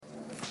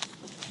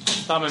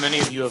Many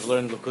of you have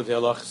learned Likutei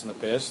Halachos in the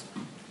past.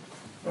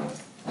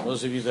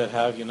 Those of you that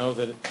have, you know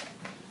that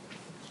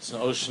it's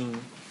an ocean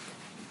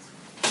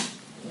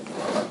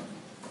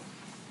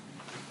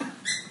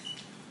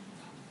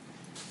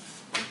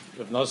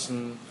Rav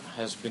Nosson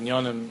has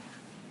binyanim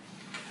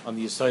on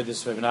the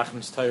Yesodis Rav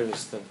Nachman's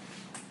Tyrus that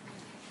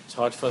it's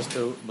hard for us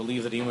to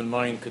believe that a human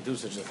mind could do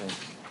such a thing.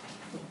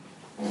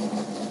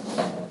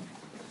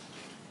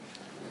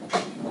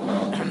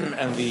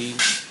 And the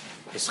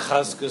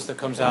chazkas that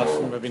comes out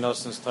from Rabbi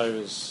Nosson's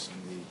Tyrus,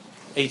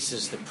 the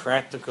eitzes, the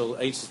practical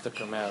eitzes that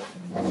come out.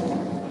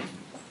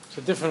 It's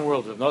a different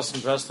world. Rav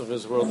Nosson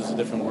Breslover's world is a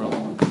different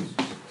world.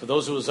 For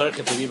those who are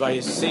Zarka to be by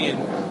his seeing,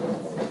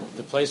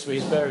 the place where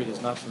he's buried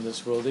is not from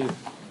this world either.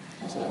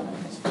 It's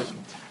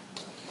different.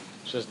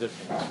 It's just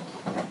different.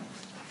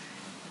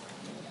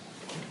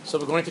 So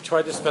we're going to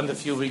try to spend a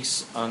few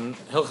weeks on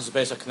Hilchos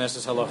Beis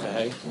HaKnesses Halacha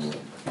Hey.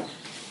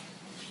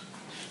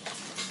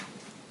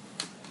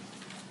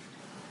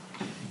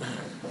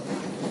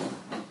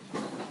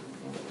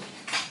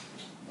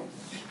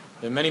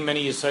 There are many,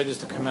 many Yesodis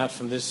that come out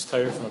from this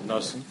Torah from Rav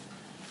Nosson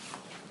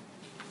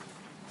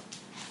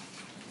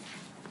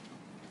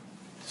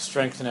to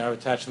strengthen our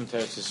attachment to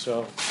Eretz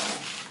Yisrael,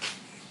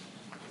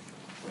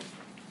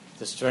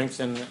 to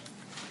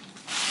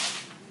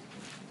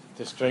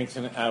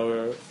strengthen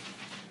our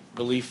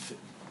belief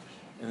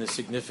in the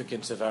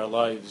significance of our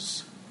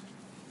lives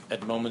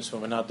at moments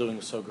when we're not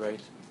doing so great,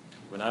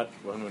 when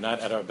we're not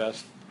at our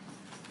best,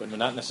 when we're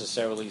not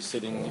necessarily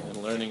sitting and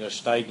learning or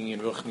steiging in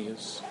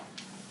Ruchnius.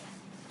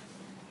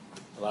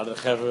 A lot of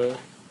the Chevra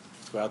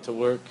go out to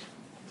work,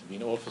 to be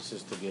in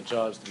offices, to be at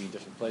jobs, to be in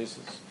different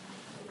places.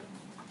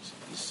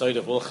 The side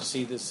of all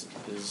Chassidus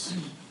is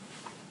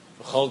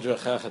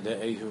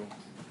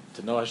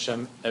to know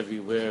Hashem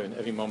everywhere in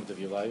every moment of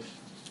your life.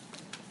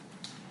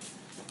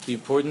 The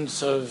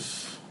importance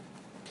of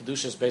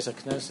Kedushas Beis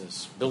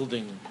HaKnesses,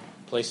 building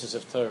places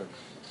of Torah,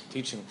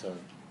 teaching Torah.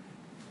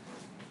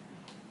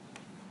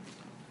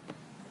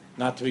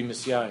 Not to be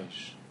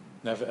misyayish,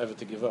 never ever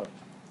to give up.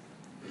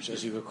 Which,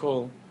 as you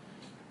recall,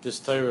 this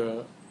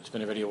Torah, it's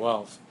been already a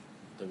while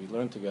that we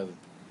learned together,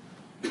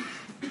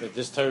 that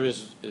this Torah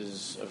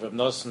is of Rav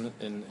Nosson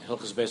in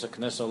Hilchos Beis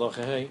HaKnesses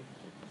Halacha Hey,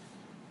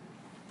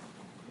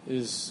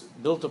 is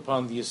built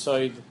upon the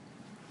Yesod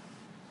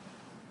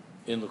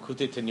in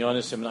Likutei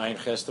Tinyonis and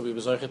Ayin Ches that we were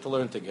to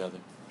learn together.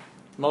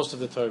 Most of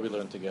the Torah we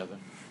learned together.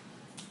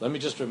 Let me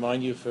just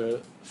remind you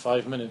for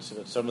 5 minutes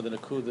that some of the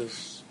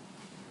Nekudas,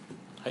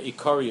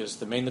 Ha'ikarias,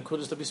 the main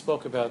Nekudas that we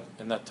spoke about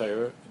in that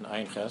Torah, in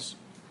Ayin Ches,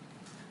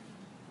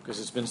 because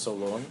it's been so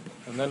long,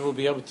 and then we'll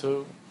be able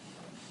to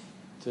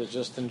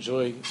just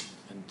enjoy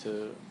and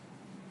to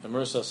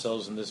immerse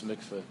ourselves in this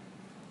mikveh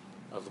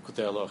of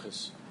Likutei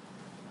Halachos.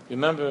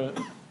 Remember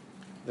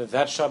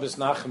that Shabbos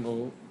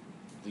Nachamu,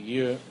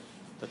 the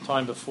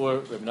time before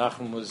Reb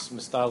Nachman was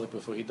mistalik,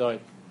 before he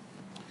died,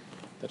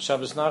 that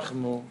Shabbos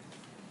Nachamu,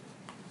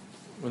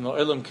 when the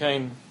Olam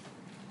came,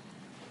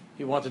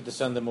 he wanted to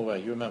send them away.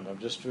 You remember, I'm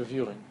just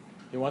reviewing.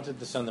 He wanted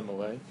to send them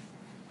away,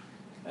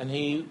 and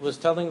he was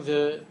telling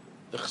the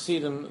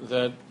Chassidim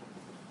that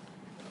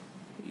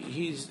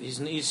he's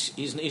an ish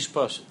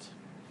pashut,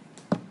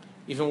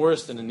 even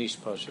worse than an ish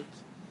pashut,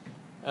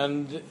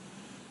 and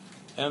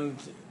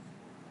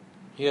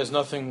he has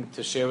nothing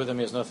to share with them.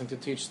 He has nothing to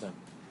teach them.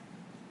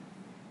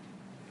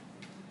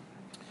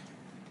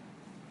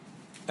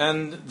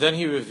 And then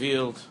he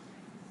revealed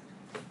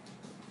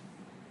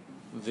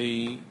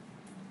the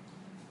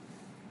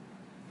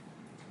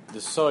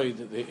side,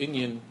 the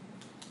inyan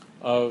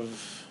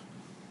of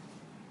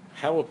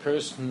how a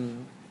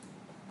person,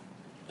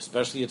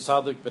 especially a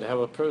tzaddik, but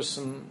how a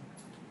person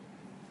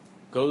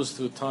goes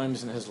through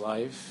times in his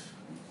life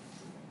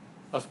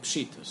of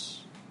pshitas,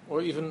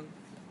 or even,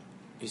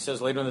 he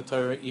says later in the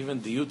Torah, even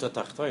diyuta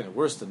tachtoina,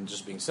 worse than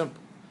just being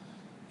simple,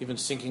 even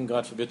sinking,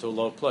 God forbid, to a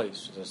low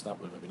place. That's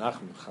not what Rabbi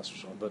Nachman chas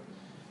v'shalom, but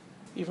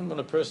even when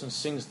a person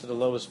sinks to the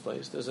lowest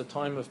place, there's a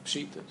time of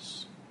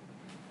pshitas,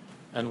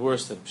 and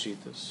worse than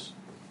pshitas.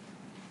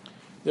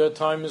 There are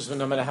times when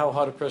no matter how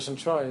hard a person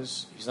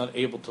tries, he's not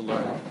able to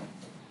learn.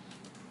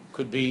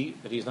 Could be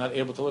that he's not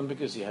able to learn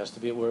because he has to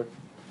be at work.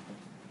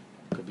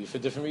 Could be for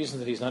different reasons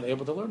that he's not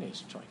able to learn.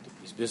 He's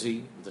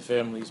busy with the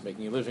family, he's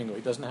making a living, or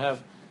he doesn't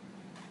have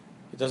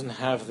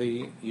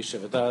the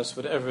yeshiva das,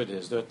 whatever it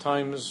is. There are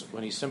times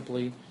when he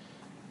simply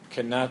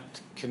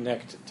cannot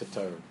connect to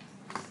Torah.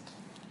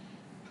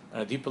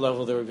 On a deeper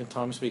level, there have been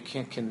times where he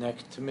can't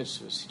connect to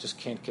mitzvahs. He just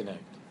can't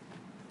connect.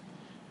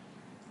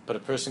 But a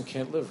person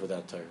can't live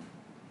without Torah.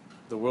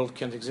 The world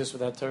can't exist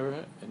without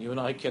Torah, and you and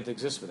I can't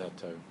exist without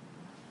Torah.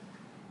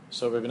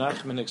 So Rabbi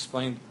Nachman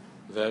explained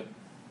that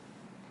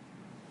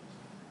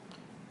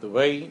the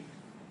way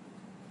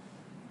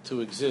to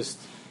exist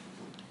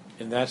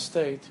in that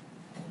state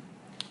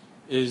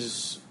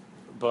is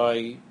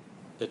by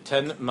the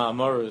 10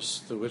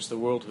 ma'amaros through which the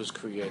world was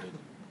created.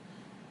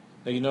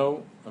 Now, you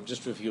know, I'm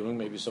just reviewing,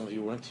 maybe some of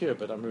you weren't here,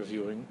 but I'm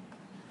reviewing,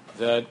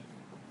 that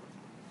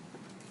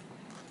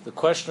the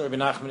question Rabbi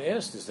Nachman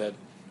asked is that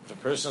if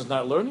a person is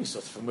not learning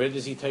something, from where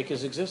does he take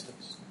his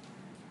existence?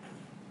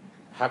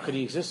 How could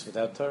he exist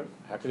without Torah?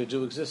 How could a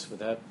Jew exist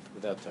without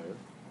Torah?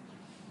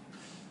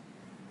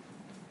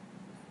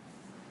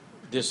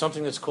 There's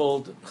something that's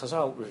called,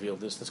 Chazal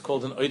revealed this, that's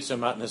called an Oitzer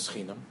Matnas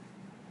Chinam.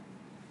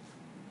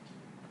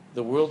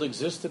 The world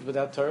existed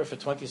without Torah for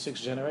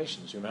 26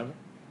 generations, you remember?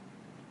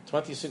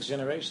 26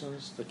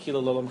 generations, the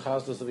Kilo Olam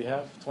Chazdas that we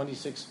have,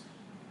 26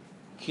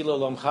 Kilo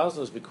Olam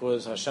Chazdas,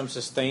 because Hashem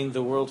sustained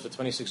the world for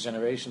 26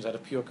 generations out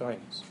of pure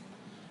kindness.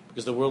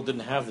 Because the world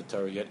didn't have the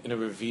Torah yet in a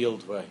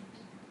revealed way.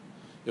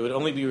 It would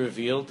only be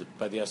revealed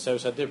by the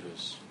Aseres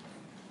HaDibros.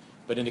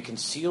 But in a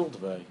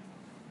concealed way,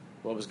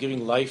 what was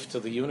giving life to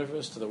the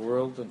universe, to the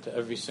world, and to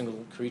every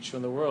single creature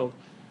in the world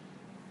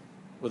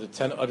were the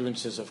 10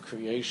 utterances of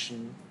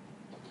creation,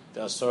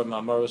 the Asar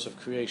Ma'amaros of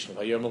creation,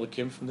 Vayom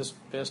Elokim from this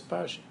past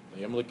parsha.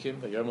 Vayom Elokim,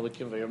 Vayom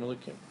Elokim, Vayom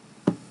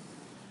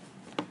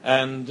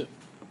Elokim.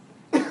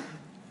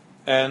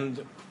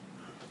 And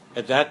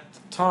at that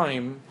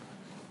time,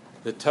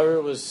 the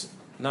Torah was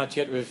not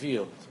yet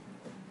revealed.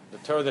 The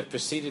Torah that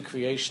preceded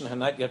creation had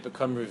not yet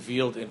become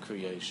revealed in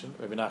creation,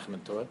 Rabbi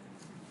Nachman taught.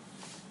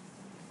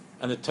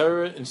 And the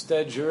Torah,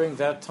 instead, during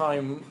that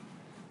time,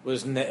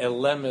 was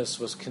ne'elemes,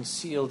 was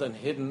concealed and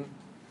hidden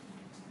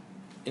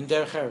in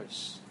Derech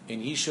Eretz,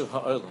 in Yishuv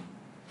Ha'olam,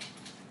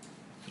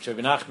 which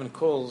Rabbi Nachman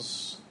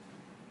calls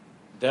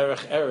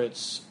Derech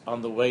Eretz,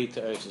 on the way to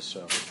Eretz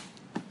Yisrael,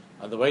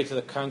 on the way to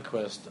the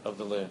conquest of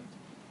the land.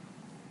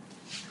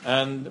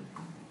 And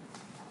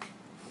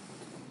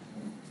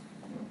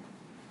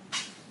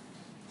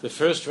the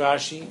first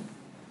Rashi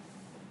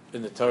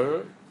in the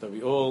Torah that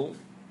we all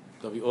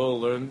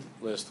learned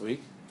last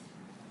week,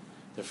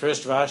 the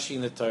first Rashi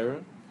in the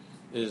Torah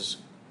is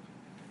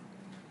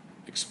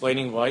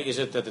explaining why is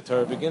it that the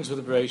Torah begins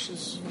with the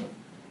Bereshis.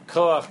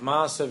 Koach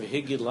Maasav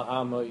Higid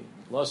La'amoi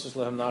Losses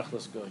Lehem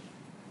Nachlas Goy.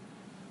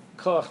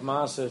 Koach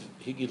Maasav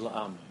Higid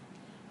La'amoi.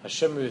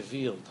 Hashem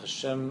revealed,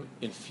 Hashem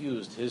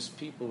infused His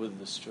people with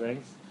the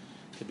strength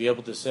to be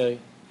able to say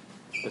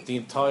that the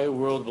entire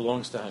world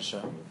belongs to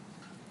Hashem.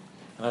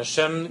 And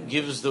Hashem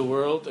gives the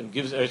world and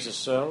gives Eretz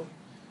Yisrael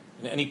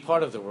in any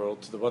part of the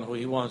world to the one who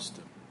He wants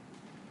to.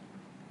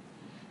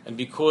 And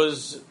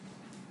because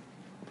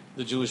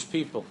the Jewish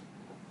people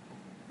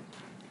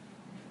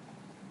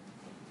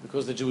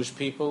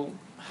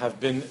have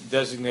been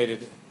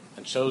designated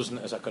and chosen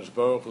as HaKadosh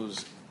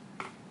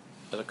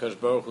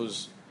Baruch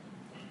Hu's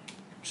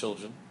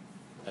children,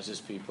 as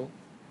His people,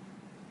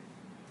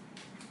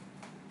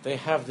 they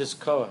have this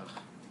koach.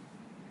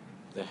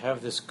 They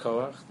have this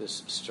koach,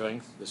 this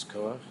strength, this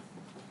koach,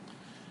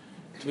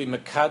 to be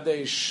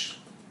mekadesh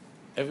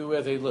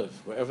everywhere they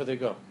live, wherever they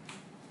go,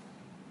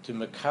 to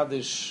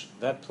mekadesh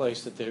that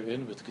place that they're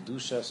in with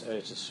kedushas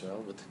Eretz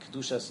Yisrael, with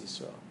kedushas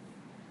Yisrael.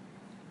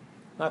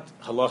 Not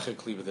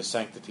halachically with the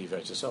sanctity of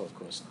Eretz Yisrael, of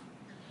course not,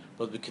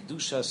 but with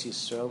kedushas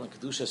Yisrael and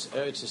kedushas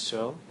Eretz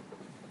Yisrael.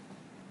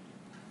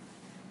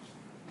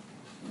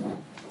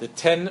 The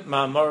 10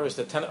 ma'amaros,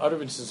 the 10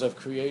 utterances of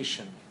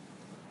creation,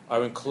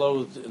 are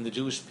enclosed in the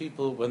Jewish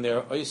people when they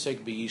are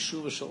oisek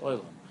b'yishuv shel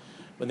olam,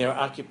 when they are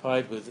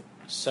occupied with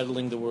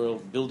settling the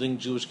world, building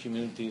Jewish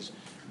communities,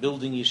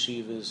 building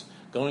yeshivas,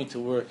 going to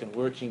work and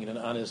working in an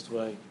honest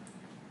way,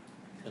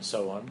 and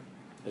so on.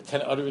 The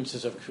 10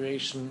 utterances of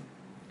creation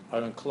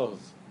are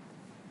enclosed.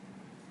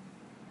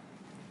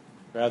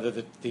 Rather,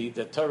 the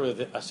Torah,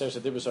 the Aseres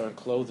HaDibros are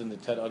enclosed in the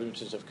 10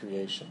 utterances of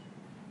creation,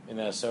 in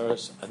the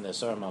Aseres and the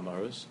Asar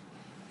Ma'amaros.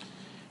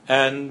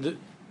 And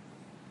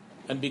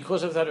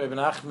because of that, Rabbi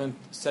Nachman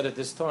said at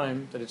this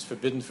time that it's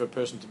forbidden for a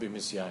person to be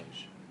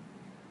misyayish.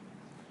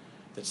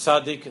 That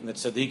tzaddik and that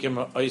tzaddikim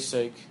are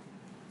oisek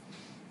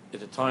at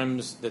the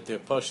times that they're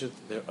pashut,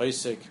 they're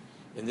oisek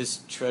in this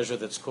treasure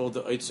that's called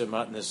the Oitzer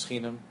Matnas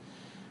Chinam,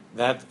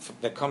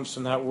 that comes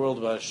from that world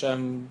where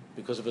Hashem,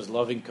 because of His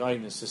loving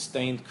kindness,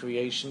 sustained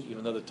creation,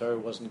 even though the Torah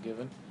wasn't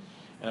given.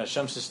 And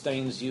Hashem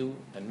sustains you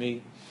and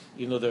me,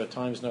 even though there are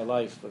times in our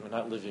life when we're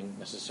not living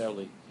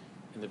necessarily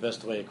in the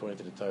best way according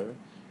to the Torah,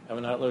 and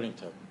we're not learning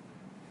Torah.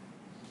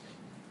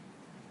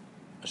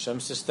 Hashem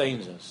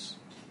sustains us,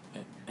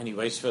 and He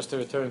waits for us to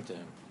return to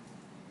Him.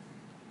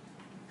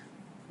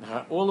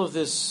 Now, all of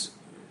this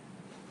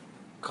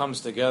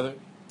comes together.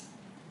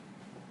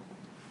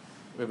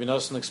 Rabbi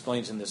Nosson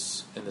explains in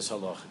this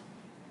halacha,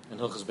 in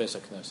Hilchos Beis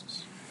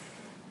HaKnesses.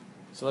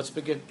 So let's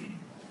begin.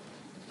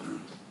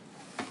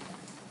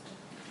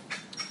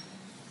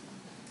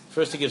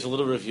 First, he gives a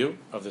little review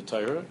of the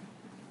Torah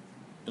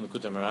in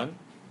Likutei Moharan.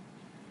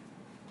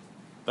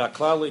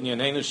 V'aklal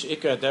inyanenu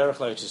she'ikar haderech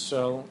l'Eretz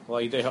Yisrael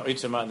la'idei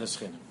ha'oitzer matnas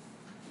chinam.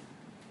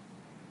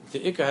 The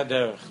ikar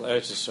haderech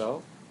l'Eretz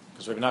Yisrael,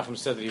 because Rabbi Nachman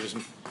said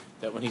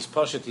that when he's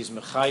pashat, he's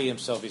mechayi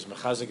himself, he's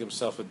mechazik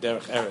himself with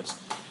derech eretz.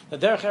 Now,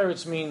 derech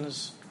eretz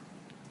means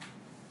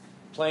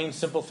plain,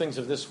 simple things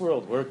of this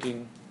world: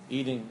 working,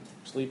 eating,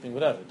 sleeping,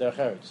 whatever. Derech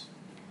eretz.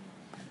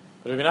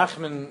 But Rabbi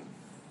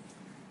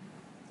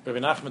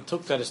Nachman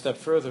took that a step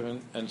further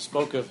and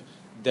spoke of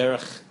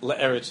derech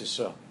le'eretz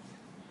Yisrael,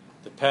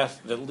 the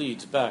path that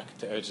leads back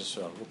to Eretz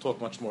Yisrael. We'll talk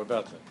much more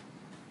about that.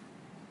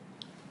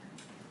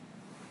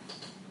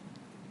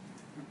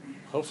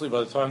 hopefully by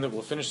the time that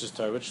we'll finish this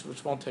Torah, which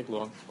won't take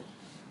long,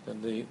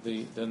 then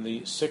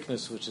the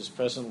sickness which is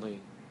presently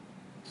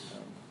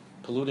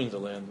polluting the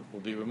land will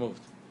be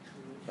removed.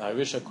 And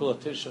if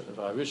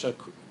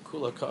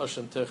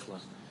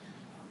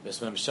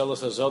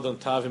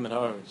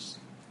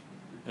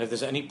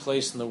there's any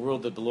place in the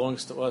world that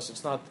belongs to us,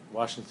 it's not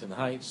Washington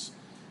Heights,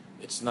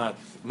 it's not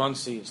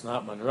Muncie, it's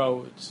not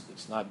Monroe,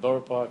 it's not Borough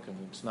Park,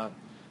 and it's not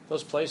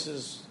those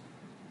places.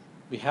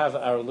 We have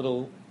our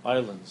little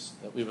islands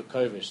that we were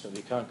kovish, that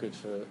we conquered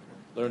for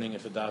learning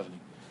and for davening.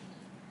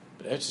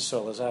 But Eretz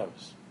Yisrael is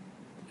ours,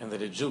 and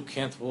that a Jew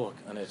can't walk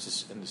on a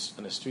street in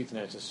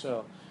Eretz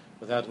Yisrael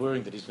without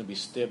worrying that he's going to be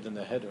stabbed in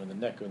the head or in the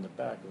neck or in the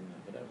back or in the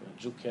whatever. A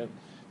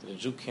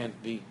Jew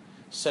can't be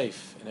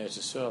safe in Eretz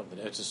Yisrael. That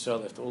Eretz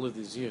Yisrael, after all of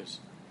these years,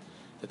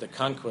 that the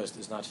conquest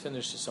is not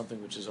finished, is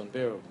something which is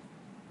unbearable.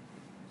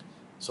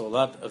 So a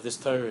lot of this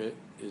Torah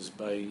is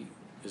by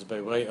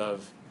way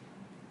of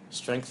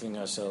strengthening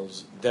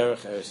ourselves,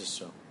 derech Eretz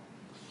Yisrael.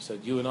 So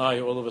you and I,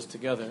 all of us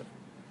together,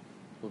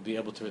 will be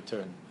able to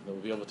return. And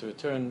we'll be able to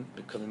return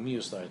becoming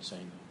miyus,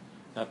 saying,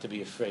 not to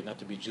be afraid, not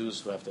to be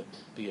Jews who have to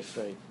be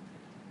afraid,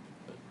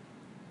 but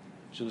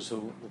Jews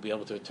who will be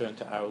able to return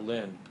to our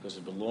land because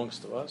it belongs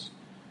to us,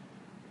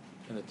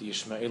 and that the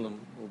Yishmaelim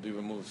will be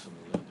removed from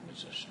the land of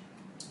Mitzvah.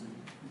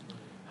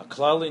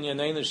 Haklal in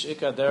Yaneinu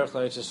she'ika derech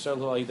Eretz Yisrael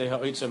hu al yidei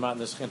ha'oitzer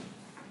matnas chinam.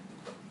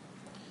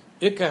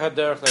 Ika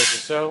haderech Eretz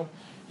Yisrael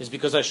is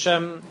because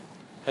Hashem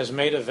has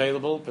made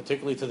available,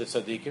 particularly to the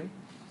tzaddikim,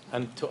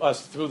 and to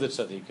us through the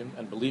tzaddikim,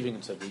 and believing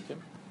in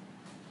tzaddikim,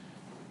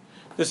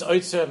 this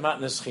oitzer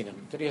matnas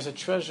chinam, that He has a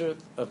treasure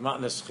of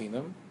matnas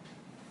chinam,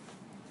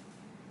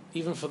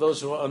 even for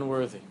those who are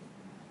unworthy.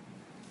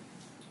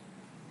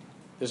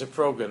 There's a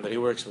program that He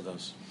works with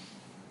us.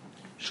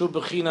 Shu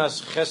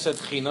b'chinas chesed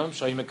chinam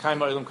sh'ayim mekayim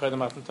ha'olam kodem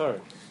matan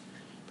Torah.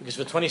 Because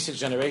for 26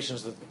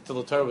 generations till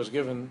the Torah was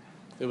given,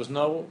 there was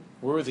no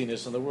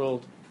worthiness in the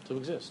world to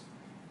exist.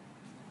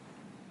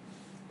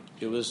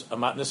 It was a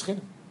matnas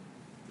chinam.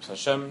 It was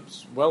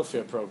Hashem's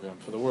welfare program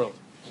for the world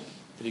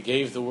that He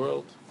gave the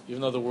world,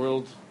 even though the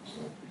world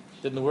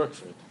didn't work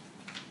for it,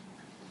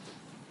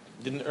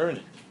 didn't earn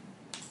it.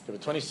 There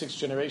were 26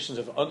 generations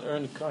of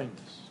unearned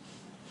kindness,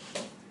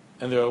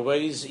 and there are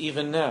ways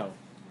even now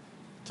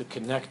to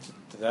connect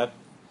to that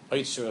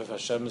oitzer of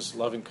Hashem's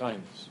loving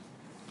kindness.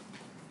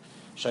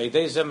 The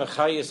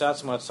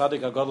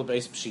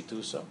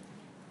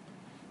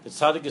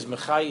tzaddik is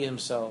mechayi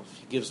himself.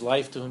 He gives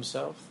life to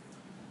himself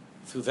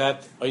through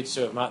that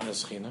oitzer of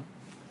matnas chinam.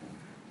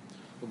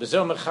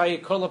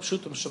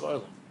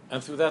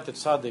 And through that, the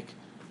tzaddik,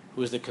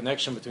 who is the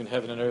connection between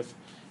heaven and earth,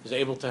 is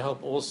able to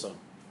help also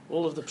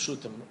all of the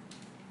pshutim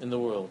in the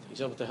world. He's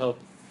able to help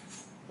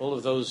all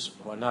of those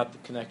who are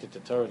not connected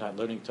to Torah, not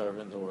learning Torah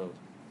in the world.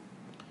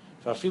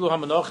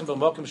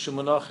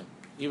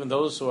 Even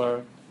those who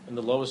are in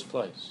the lowest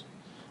place.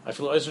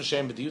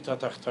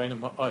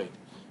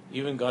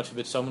 Even, God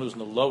forbid, someone who's in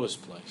the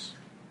lowest place.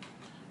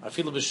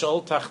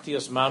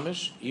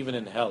 Even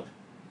in hell.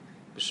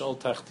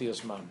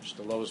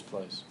 The lowest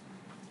place.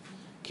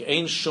 As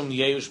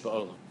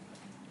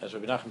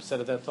Rabbi Nachman said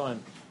at that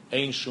time, there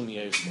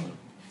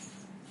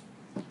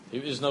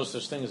is no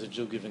such thing as a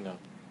Jew giving up.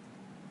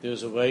 There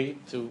is a way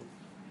to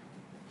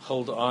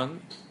hold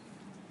on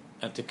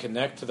and to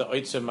connect to the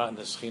oitzer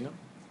matnas chinam,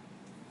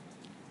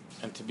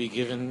 and to be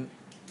given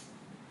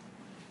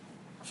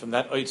from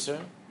that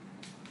oitzer,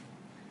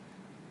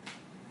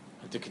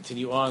 and to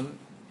continue on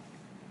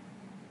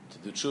to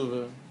do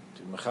tshuva,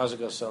 to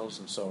mechazik ourselves,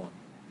 and so on.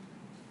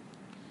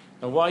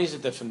 Now, why is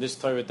it that from this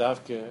Torah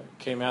Davka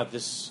came out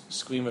this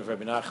scream of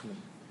Rabbi Nachman?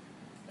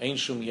 Ein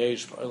shum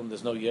yesh ba'olam,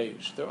 there's no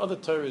yesh. There are other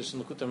Torahs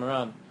in Likutei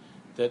Moharan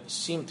that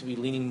seem to be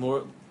leaning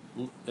more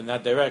in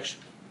that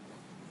direction.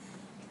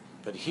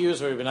 But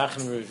here's where Rabbi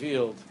Nachman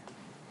revealed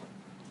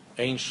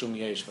Ein shum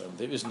yesh ba'olam.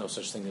 There is no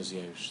such thing as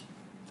yesh.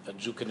 A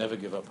Jew can never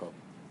give up hope,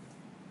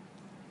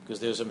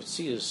 because there's a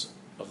metzias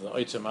of the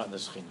oitzer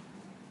matnas chinam.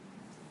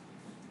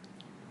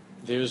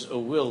 There's a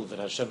will that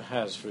Hashem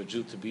has for a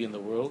Jew to be in the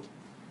world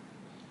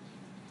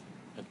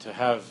and to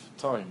have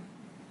time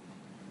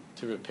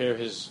to repair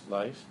his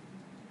life,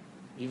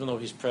 even though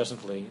he's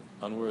presently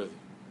unworthy.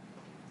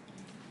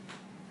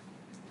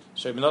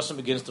 So Ibn Nosson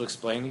begins to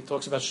explain. He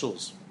talks about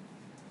shuls,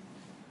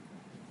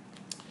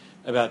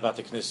 about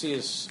the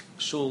Knesiyas,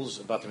 shuls,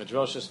 about the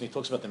Midrashas, and he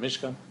talks about the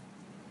Mishkan.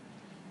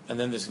 And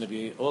then there's going to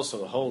be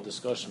also a whole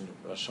discussion of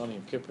Rosh Hashanah,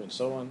 Yom Kippur, and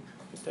so on.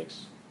 It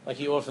takes, like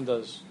he often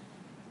does,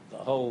 the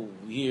whole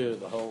year,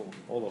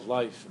 all of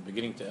life, from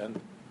beginning to end.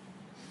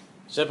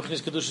 This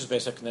is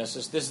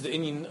the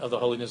inyan of the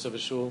holiness of a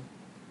shul.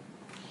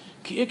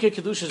 We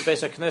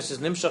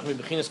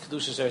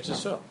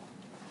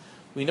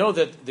know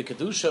that the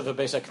kedusha of a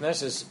Beis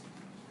HaKnesses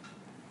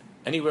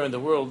anywhere in the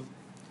world,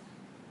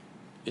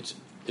 its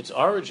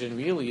origin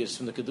really is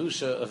from the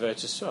kedusha of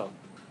Eretz Yisrael,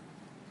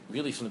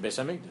 really from the Beis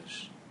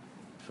HaMikdash,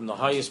 from the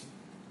highest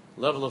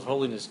level of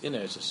holiness in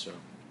Eretz Yisrael.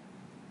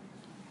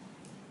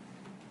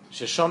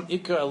 Shesham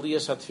ikar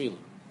aliyas hatfilah.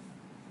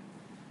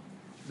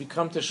 We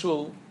come to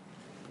shul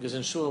Because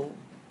in shul,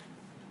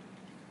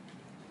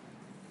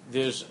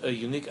 there's a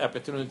unique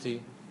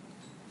opportunity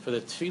for the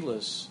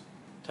tefillas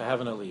to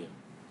have an aliyah.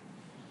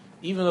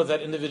 Even though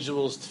that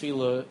individual's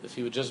tefillah, if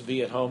he would just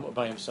be at home or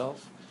by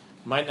himself,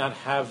 might not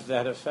have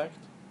that effect,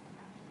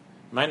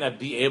 might not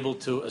be able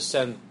to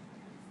ascend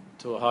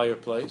to a higher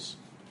place.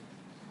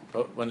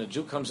 But when a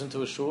Jew comes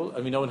into a shul,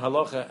 and we know in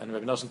halacha, and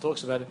Rabbi Nosson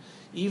talks about it,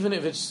 even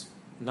if it's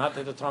not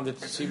at the time that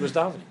the tzibur is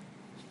davening,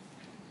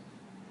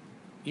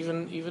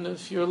 even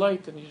if you're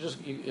late and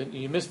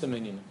you miss the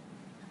minyan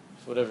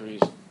for whatever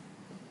reason.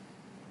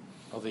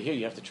 Over here,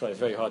 you have to try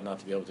very hard not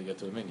to be able to get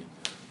to the minyan.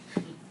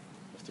 You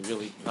have to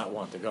really not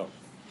want to go.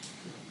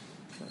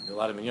 There are a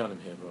lot of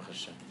minyanim here, Baruch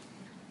Hashem.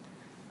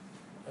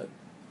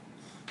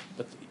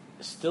 But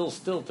still,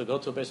 to go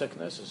to a Beis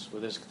HaKnesses,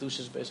 where there's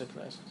Kedushas Beis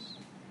HaKnesses,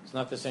 it's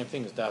not the same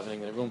thing as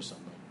davening in a room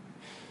somewhere.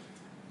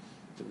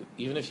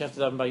 Even if you have to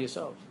daven by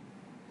yourself,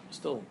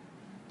 still,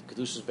 the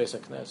Kedushas Beis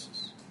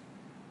HaKnesses.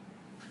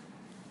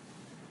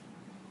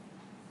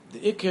 The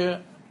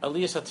Iker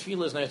Aliyas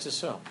HaTfilah is Ne'etz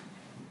Yisrael.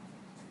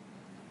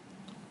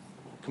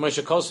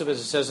 K'moshe Kosev, as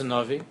it says in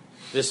Navi,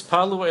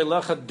 V'ispalu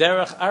Eilacha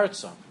Derech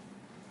Arza.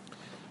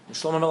 And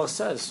Shlomo Melech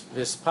says,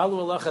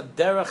 V'ispalu Eilacha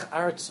Derech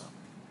Arza.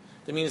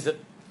 That means that,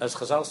 as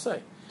Chazal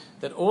say,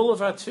 that all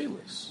of our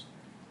tefillahs,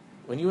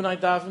 when you and I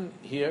daven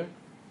here,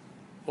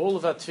 all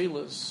of our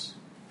tefillahs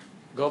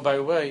go by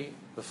way,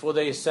 before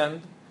they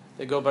ascend,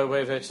 they go by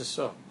way of Eretz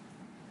Yisrael.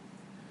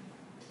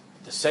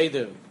 The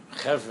Seder,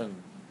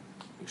 Chevron,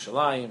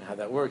 Yerushalayim, how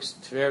that works,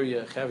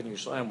 Tveria, Chevron,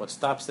 Yerushalayim, what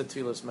stops the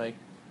tefillahs make,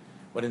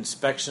 what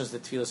inspections the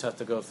tefillahs have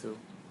to go through.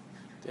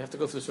 They have to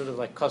go through sort of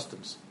like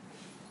customs.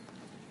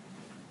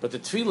 But the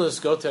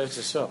tefillahs go to Eretz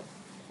Yisrael.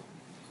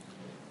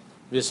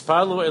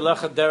 V'isparlu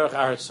elecha derech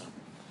arza.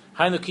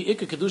 Hainu ki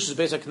ikka kedushas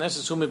beis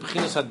hakneses hu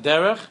mebchinas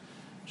haderech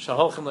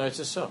shaholchem l'Eretz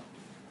Yisrael.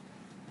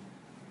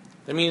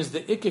 That means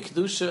the ikka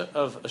kedusha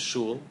of a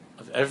shul,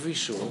 of every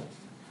shul,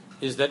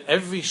 is that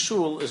every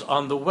shul is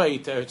on the way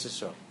to Eretz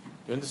Yisrael.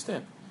 You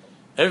understand?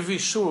 Every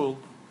shul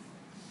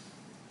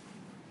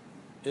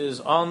is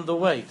on the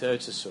way to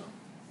Eretz Yisrael.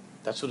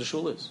 That's what a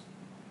shul is.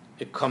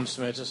 It comes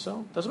from Eretz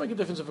Yisrael. Doesn't make a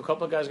difference if a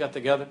couple of guys got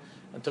together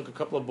and took a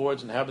couple of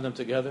boards and having them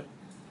together.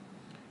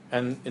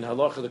 And in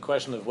halacha, the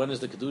question of when is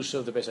the kedusha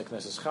of the Beis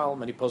HaKnesses chal,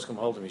 many poskim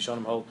hold and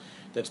Rishonim hold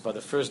that's by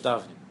the first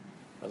davening.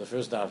 By the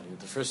first davening,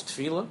 the first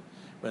tefillah,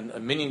 when a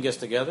minyan gets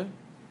together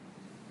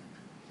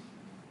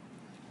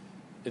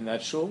in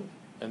that shul,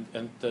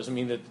 and doesn't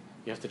mean that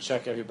you have to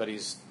check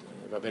everybody's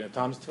Rabbeinu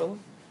Tam's tefillah.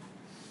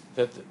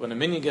 That when a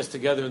minyan gets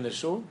together in the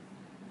shul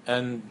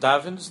and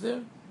davens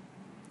there,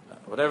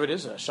 whatever it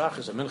is, a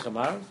shachas, a mincha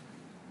marav,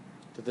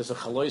 that there's a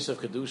chalois of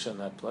kedusha in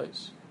that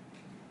place.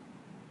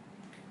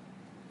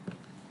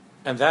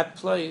 And that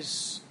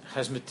place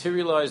has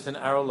materialized in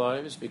our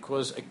lives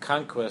because a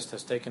conquest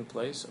has taken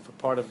place of a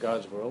part of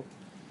God's world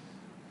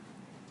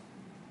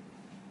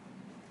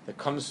that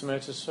comes from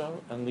Eretz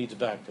Yisrael and leads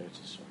back to Eretz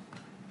Yisrael.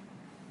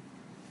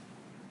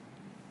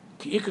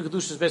 Ki ikka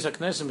kedushas beis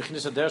hakneses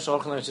mechinas haderech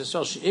shaholchem l'Eretz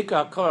Yisrael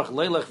she'ikka hakoach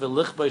leilech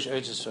v'lichbosh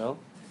Eretz Yisrael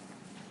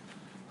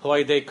hu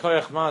ayidei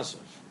koach masav.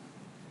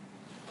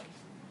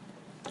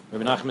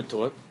 Rabbi Nachman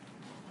taught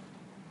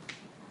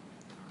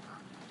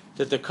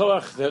that the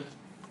koach that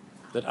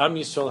Am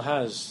Yisrael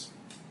has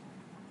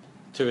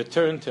to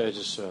return to Eretz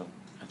Yisrael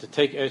and to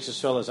take Eretz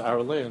Yisrael as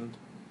our land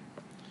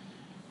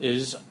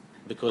is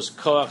because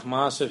Koach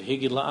Maasav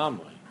Higid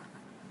La'amoi,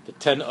 the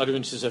 10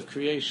 utterances of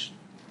creation.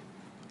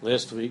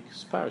 Last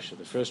week's parasha,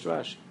 the first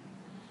Rashi.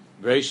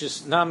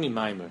 Bereshis Nami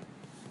Maimer.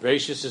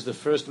 Bereshis is the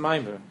first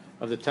Maimer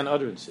of the 10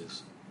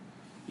 utterances.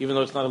 Even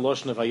though it's not a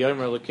lotion of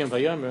Vayomer Elokim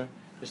Vayomer,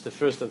 it's the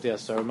first of the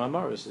Asar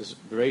Mamaris. It's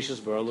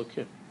Bereshis Bar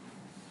Elokim.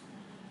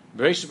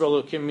 Bereshis Bar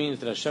Elokim means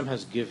that Hashem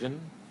has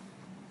given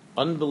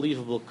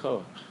unbelievable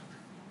koach,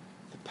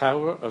 the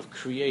power of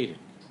creating,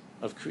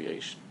 of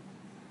creation.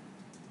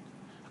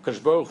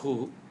 HaKadosh Baruch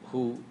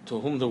Hu, to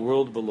whom the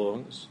world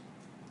belongs,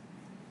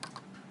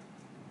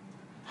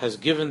 has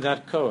given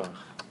that koach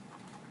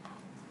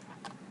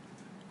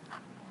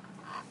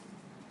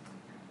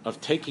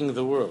of taking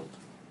the world,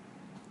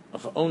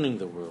 of owning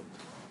the world.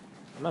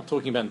 I'm not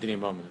talking about Dinei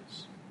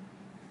Mamonos.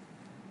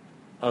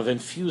 Of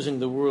infusing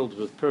the world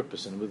with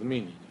purpose and with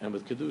meaning and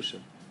with kedusha.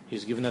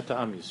 He's given that to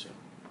Am Yisrael.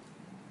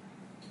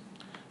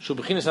 Shu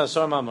b'chinas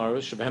hasar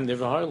ma'amaros shebehem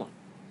never harlam,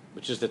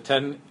 which is the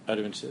 10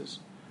 utterances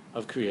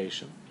of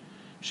creation.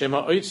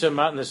 Shema oitzer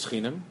matnas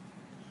chinam,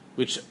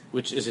 which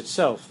is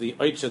itself the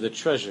oitzer, the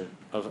treasure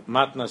of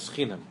matnas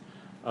chinam,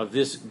 of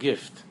this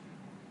gift.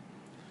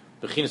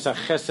 B'chinas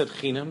hachesed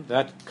chinam,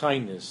 that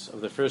kindness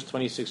of the first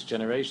 26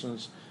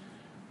 generations,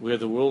 where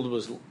the world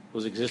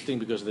was existing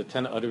because of the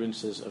 10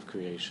 utterances of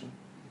creation.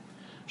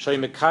 There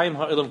was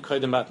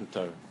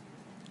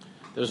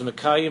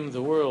Mekayim,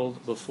 the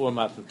world, before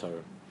Matan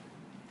Torah.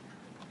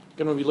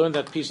 Again, when we learned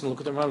that piece and look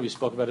at the Ram, we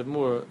spoke about it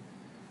more.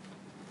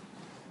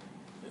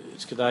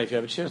 It's Kedai, if you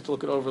have a chance to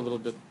look it over a little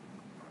bit.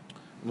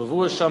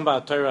 Mavur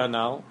Shamba Torah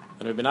Anal,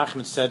 and Rabbi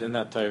Nachman said in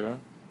that Torah,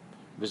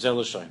 V'zel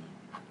L'Shoyna.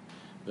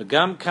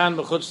 V'gam kan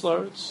b'chutz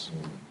l'Aretz,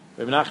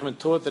 Rabbi Nachman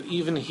taught that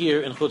even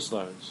here in Chutz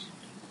La'aretz,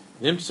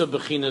 Nimtza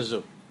Bechina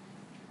Zu,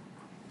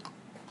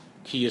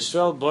 Ki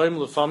Yisrael Boim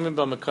L'Famim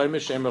B'Mekayim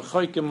She'em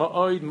Rechoykim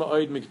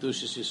Ma'od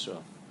Mikdushas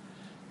Yisrael.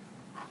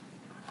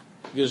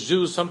 Because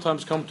Jews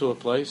sometimes come to a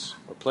place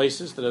or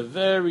places that are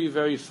very,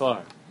 very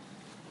far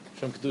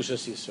from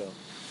Kedushas Yisrael.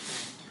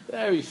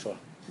 Very far.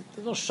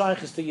 There's no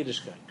shaykhs to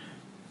Yiddishkeit.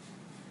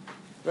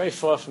 Very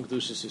far from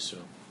Kedushas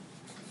Yisrael.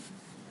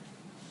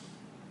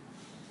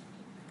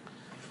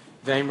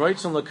 V'hem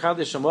roitzon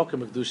l'kadosh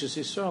hamokim Kedushas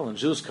Yisrael, and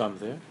Jews come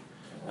there,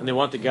 and they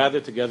want to gather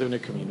together in a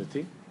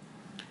community,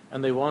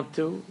 and they want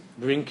to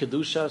bring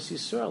Kedushas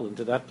Yisrael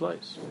into that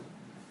place.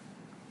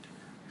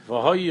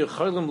 Now you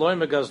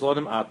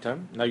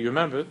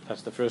remember,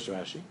 that's the first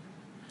Rashi,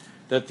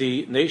 that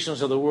the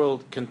nations of the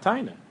world can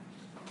taina,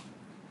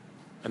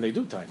 and they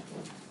do taina,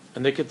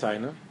 and they can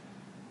taina,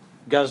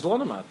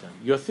 gazlonim atam,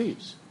 you're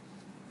thieves.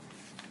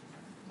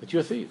 That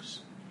you're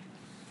thieves.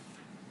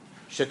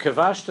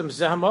 Shekavashtem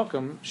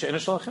zehamokim she'ena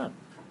shalachem.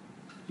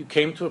 You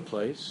came to a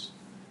place,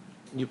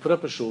 and you put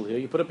up a shul here,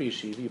 you put up a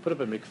yeshiva, you put up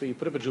a mikveh, you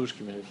put up a Jewish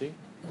community.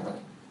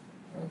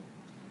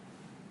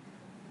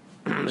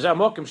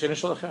 Zehamokim she'ena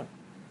shalachem.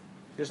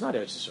 There's not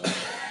Eretz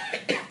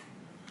Yisrael.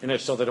 In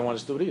Eretz Yisrael, they don't want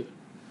us to do it either.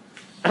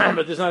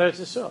 But there's not Eretz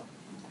Yisrael.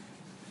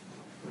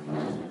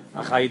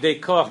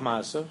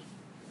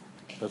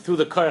 But through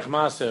the koach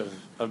maaser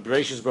of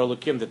Bereshis Bara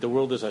Elokim, that the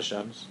world is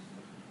Hashem's,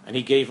 and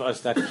He gave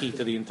us that key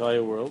to the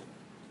entire world.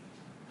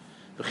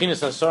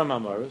 B'chinas Asar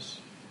Mamaros,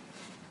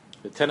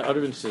 the 10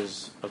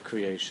 utterances of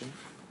creation.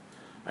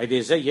 We have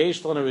the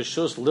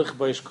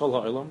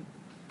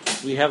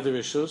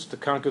rishus to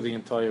conquer the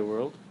entire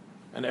world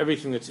and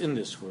everything that's in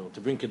this world, to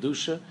bring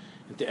Kedusha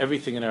into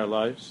everything in our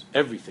lives,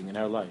 everything in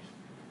our life,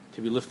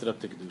 to be lifted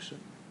up to Kedusha.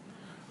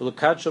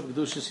 Ulakadsha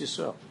Kedushas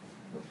Yisrael.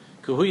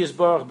 Kuhu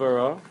Yisbarach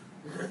bara,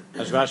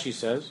 as Rashi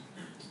says,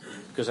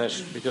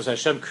 because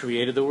Hashem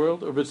created the world,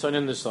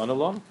 Ubitzayin the Son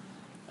alone,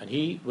 and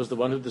He was the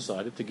one who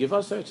decided to give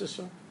us Eretz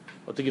Yisrael,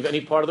 or to give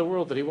any part of the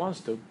world that He wants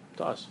to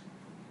us.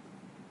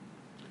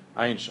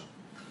 Ayin Shah.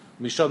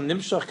 Mishal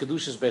Nimshach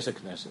Kedushas Beis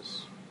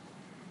HaKnesses.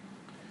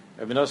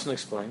 Rabbi Nosson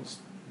explains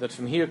that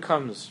from here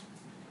comes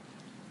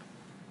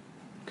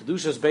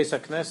Kedushas Beis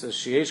HaKnesses,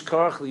 Sheyesh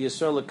Korach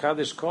LiYisrael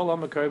LeKadosh Kol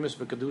HaMekaymis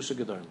BeKedusha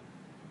Gedol.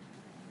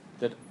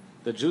 That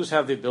the Jews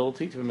have the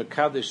ability to be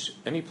Mekadosh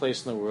any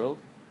place in the world,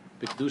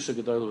 BeKedusha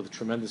Gedol, with a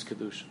tremendous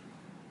Kedusha.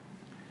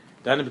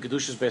 Then in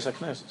BeKedusha's Beis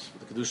HaKnesses,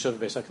 with the Kedusha of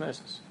Beis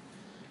HaKnesses.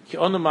 Ki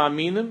Onu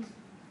Ma'aminim,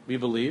 we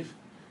believe,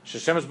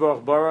 Sheshem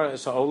Baruch Bara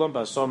Es HaOlam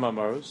Ba'asor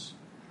Ma'amaros,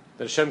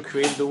 that Hashem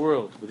created the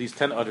world with these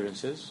 10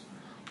 utterances,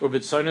 or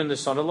B'tzayin the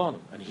Son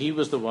alone, and He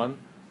was the one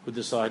who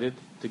decided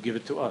to give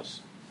it to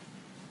us.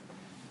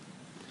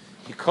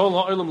 It's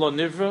also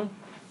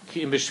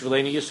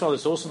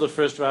the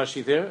first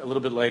Rashi there, a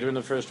little bit later in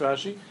the first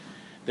Rashi,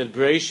 that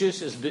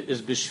Bereshis is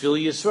Bishvil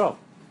Yisrael.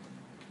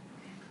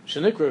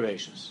 Shenikra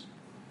Bereshis.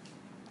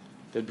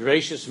 That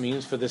Bereshis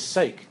means for the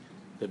sake.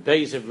 The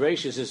base of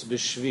Bereshis is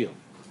Bishvil.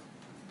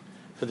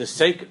 For the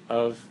sake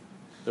of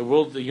the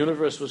world, the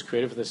universe was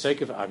created for the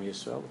sake of Am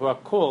Yisrael, who are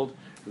called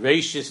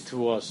Reshis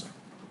Tuosa.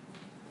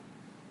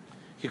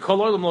 The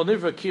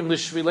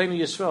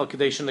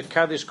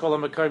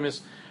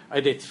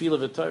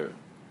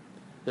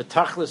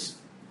tachlis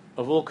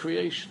of all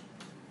creation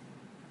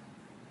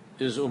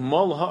is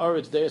Umal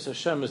Haaretz Deis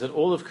Hashem, is that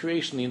all of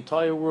creation, the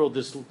entire world,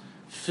 this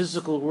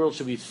physical world,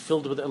 should be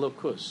filled with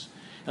Elokus.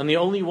 And the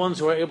only ones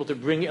who are able to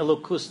bring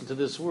Elokus into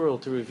this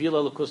world, to reveal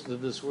Elokus into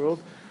this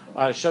world,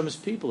 are Hashem's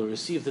people who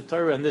receive the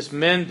Torah and this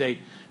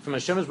mandate from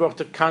Hashem's Baruch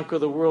to conquer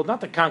the world,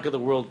 not to conquer the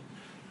world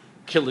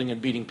killing and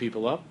beating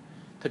people up,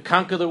 to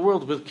conquer the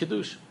world with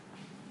Kiddush,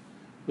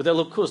 with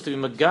Elokus, to be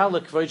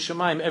Megala Kvod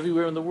Shemaim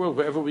everywhere in the world,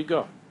 wherever we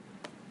go.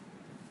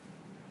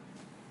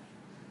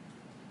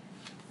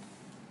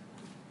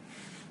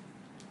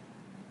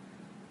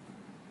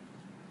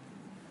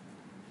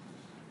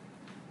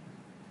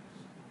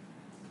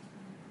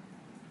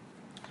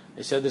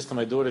 I said this to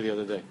my daughter the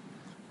other day.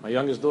 My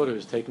youngest daughter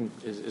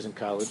is in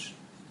college,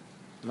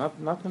 not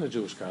in a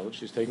Jewish college.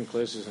 She's taking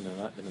classes in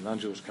a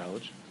non-Jewish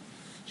college.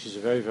 She's a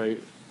very,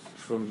 very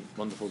frum,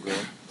 wonderful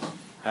girl,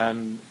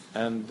 and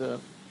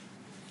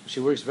she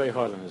works very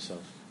hard on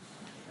herself.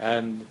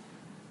 And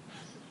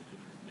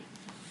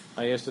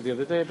I asked her the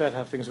other day about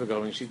how things were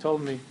going. She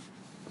told me.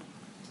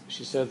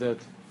 She said that.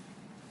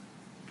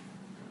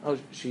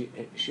 She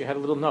had a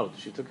little note.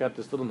 She took out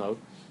this little note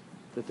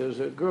that there's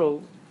a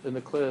girl in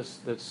the class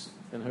that's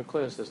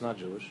not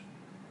Jewish,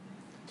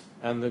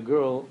 and the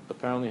girl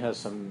apparently has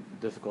some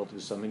difficulty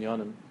with some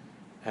minyanim,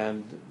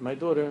 and my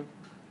daughter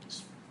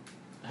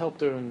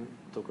helped her and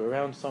took her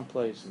around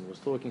someplace and was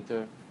talking to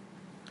her,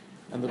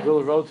 and the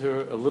girl wrote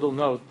her a little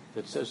note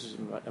that says,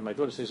 and my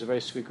daughter says she's a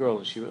very sweet girl,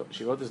 and she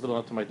wrote this little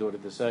note to my daughter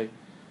to say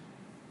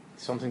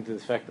something to the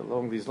effect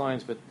along these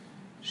lines, but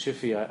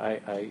Shifi,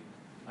 I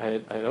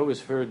had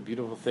always heard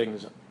beautiful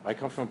things. I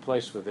come from a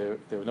place where there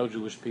were no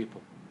Jewish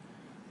people.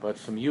 But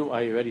from you,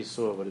 I already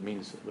saw what it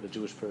means, what a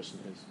Jewish person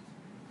is,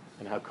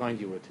 and how kind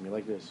you were to me,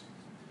 like this.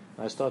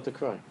 And I started to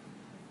cry.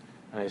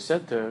 And I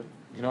said to her,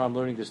 I'm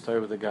learning this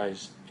Torah with the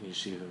guys in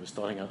yeshiva.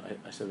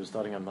 I said we're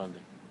starting on Monday.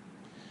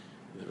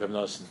 Reb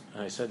Nosson.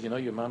 And I said,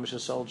 your mom is a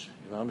soldier.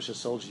 Your mom is a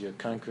soldier. You're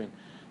conquering.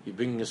 You're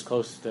bringing us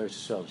close to Eretz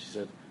Yisrael. She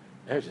said,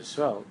 Eretz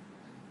Yisrael?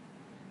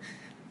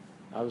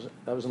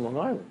 That was in Long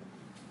Island.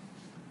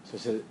 So I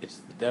said, it's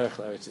the Derech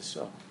Eretz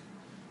Yisrael.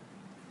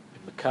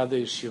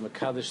 Mekadesh, you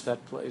Mekadesh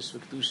that place,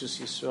 V'kedushas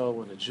Yisrael,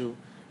 when a Jew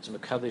is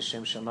Mekadesh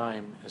Shem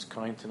Shamayim, is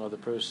kind to another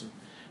person,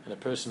 and a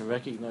person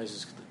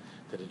recognizes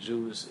that a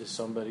Jew is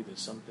somebody,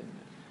 that's something,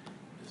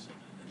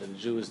 that a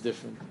Jew is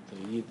different,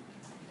 that a Yid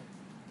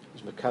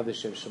is Mekadesh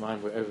Shem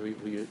Shamayim wherever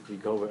we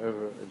go,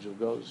 wherever a Jew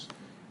goes.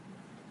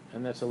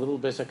 And that's a little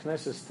Beis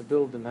HaKnesses to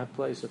build in that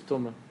place of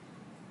Tumah,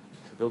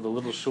 to build a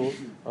little shul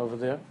over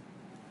there.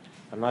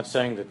 I'm not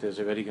saying that there's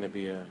already going to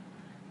be an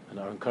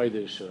Aron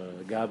Kodesh or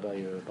a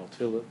Gabbai or a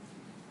Baltfilah,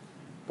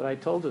 but I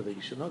told her that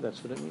you should know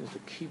that's what it means, the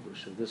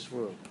kibush of this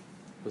world,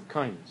 with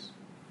kindness,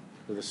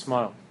 with a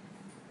smile,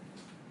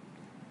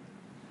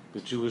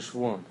 with Jewish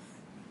warmth,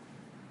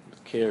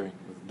 with caring,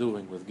 with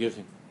doing, with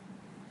giving.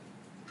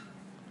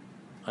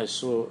 I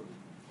saw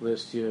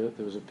last year,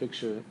 there was a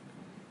picture,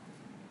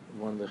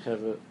 one the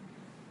Chevra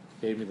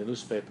gave me the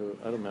newspaper,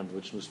 I don't remember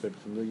which newspaper,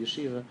 from the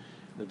yeshiva,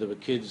 that there were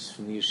kids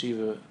from the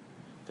yeshiva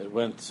that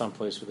went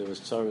someplace where there was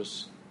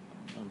tzaros,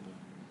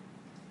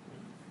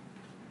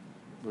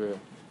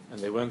 and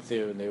they went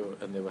there and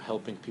they were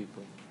helping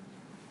people.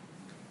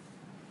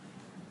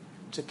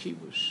 It's a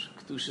kibush,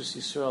 kedushas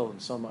Yisrael, in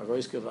some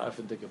aroiske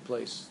v'afendik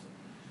place.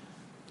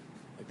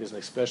 Like there's an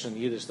expression in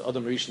Yiddish: the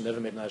Adam Rishon never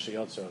made Nasher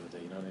Yotzer over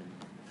there. You know what I mean?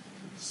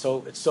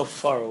 So it's so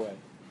far away.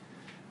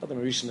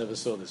 Adam Rishon never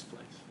saw this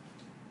place.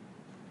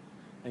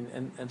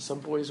 And some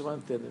boys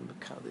went there in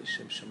Mekadesh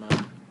Shem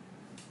Shamayim,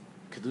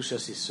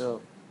 kedushas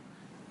Yisrael.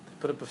 They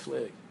put up a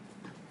flag.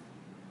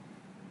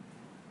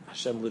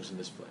 Hashem lives in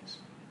this place.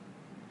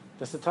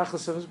 That's the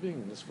tachlis of his being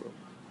in this world.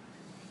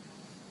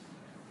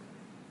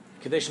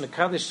 Kadesh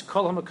Mekadesh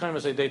Kol HaMekayim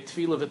as a day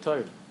Tefillah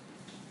v'Torah.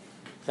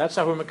 That's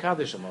how we're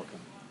Mekadesh HaMokim.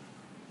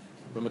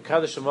 We're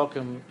Mekadesh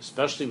HaMokim,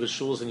 especially with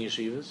shuls and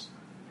yeshivas,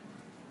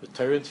 with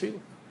Torah and Tefillah.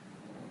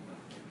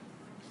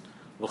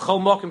 V'chol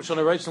Mokim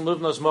Shona Reitzin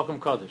Livnos Mokim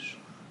Kodesh.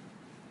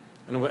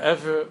 And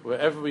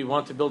wherever we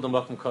want to build a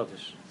Mokim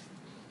Kodesh.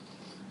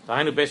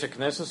 Dahainu Beis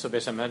HaKnesses, or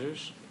Beis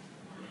HaMedrash,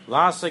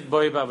 La'asek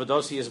Boi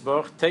Ba'avadosi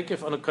Yisborch,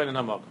 Tekef on a Koinen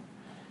HaMokim.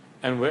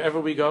 And wherever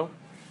we go,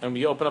 and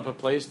we open up a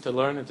place to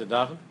learn and to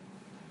daven,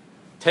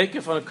 take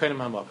it from a Koinem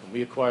HaMakom.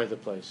 We acquire the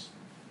place.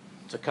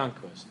 It's a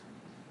conquest.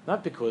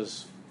 Not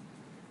because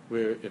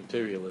we're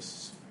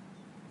imperialists,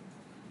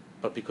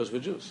 but because we're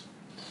Jews.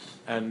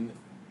 And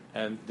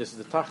this is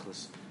the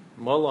tachlis.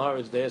 Molahar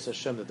is Deis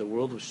Hashem, that the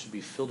world should be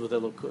filled with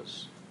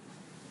Elokus.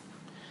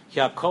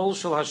 Hakol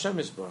shel Hashem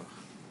Yisborach.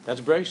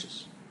 That's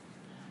gracious.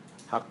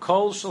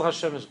 Hakol shel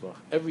Hashem Yisborach.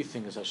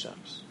 Everything is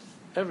Hashem's.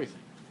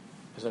 Everything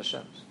is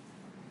Hashem's.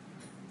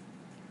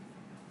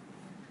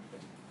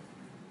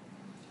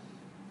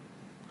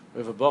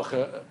 We have a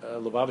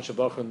Lubavitcher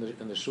Bocher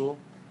in the shul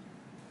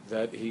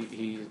that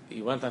he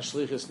went on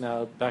shlichus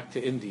now back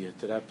to India,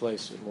 to that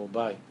place in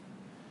Mumbai,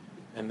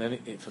 and then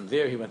from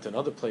there he went to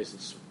another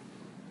place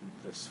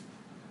that's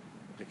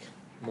like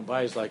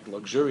Mumbai is like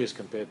luxurious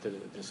compared to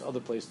this other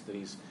place that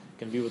he's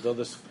can be with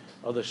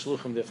other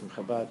shluchim there from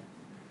Chabad.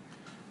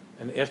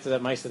 And after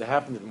that ma'aseh that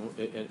happened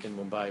in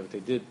Mumbai, what they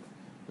did,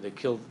 they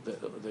killed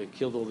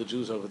all the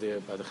Jews over there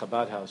by the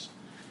Chabad house,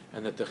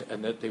 and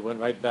that they went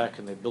right back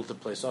and they built the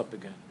place up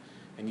again.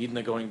 And Yidden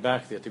are going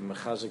back there to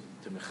mechazik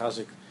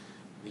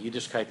the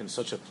Yiddishkeit in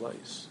such a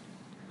place.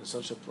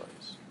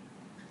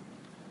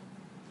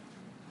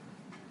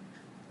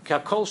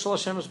 K'akol shel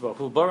Hashem Yisborach,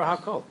 hu bara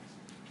hakol.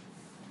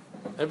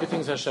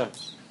 Everything's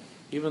Hashem's.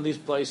 Even these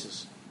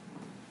places.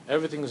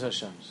 Everything is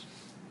Hashem's.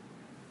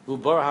 Hu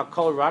bara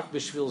hakol rak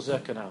b'shvil zeh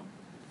kanal.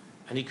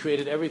 And He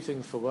created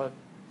everything for what?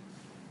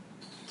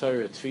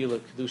 Torah,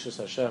 Tefillah, Kedushas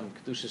Hashem,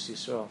 Kedushas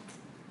Yisrael.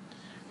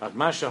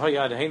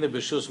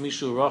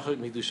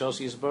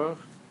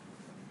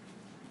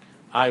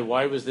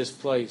 Why was this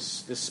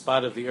place, this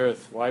spot of the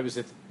earth, why was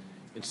it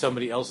in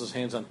somebody else's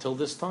hands until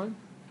this time?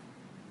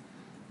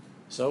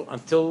 So,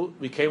 until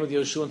we came with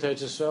Yeshua into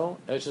Eretz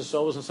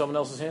Yisrael was in someone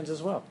else's hands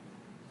as well.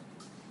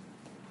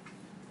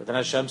 But then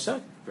Hashem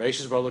said,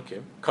 Reishis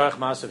B'Elokim, Koach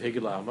Ma'asav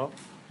Higid La'amo,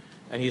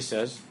 and He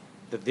says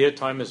that their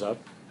time is up,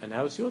 and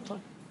now it's your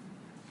time.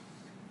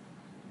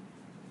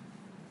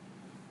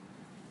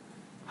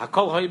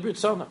 Hakol ha'ibrit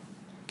sana.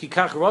 Ki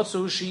kach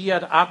rotzu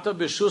sheyad ata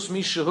b'shus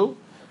mishahu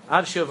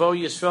ad sheyavo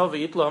Yisrael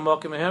v'yitlo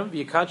ha'mokim mehem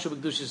v'yikadshu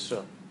b'kedush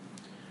Yisrael.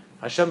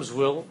 Hashem's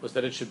will was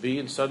that it should be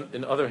in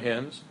other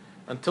hands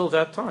until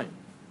that time.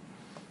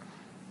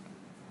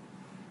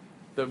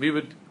 That we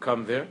would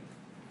come there,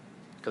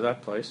 to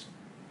that place,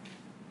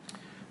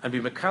 and be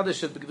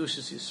mekadesh at b'kedush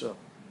Yisrael.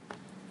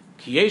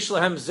 Ki yesh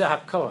lahem zeh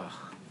ha'koach.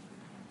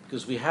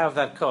 Because we have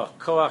that koach.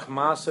 Koach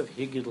ma'asav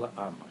higid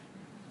la'amai.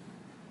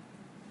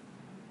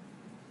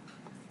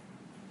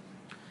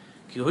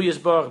 Because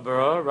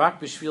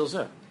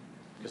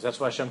that's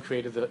why Hashem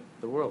created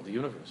the world, the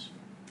universe.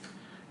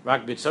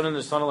 Rak Bitzonin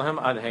Nisan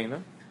Lahem Ad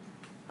Heina.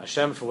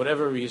 Hashem, for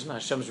whatever reason,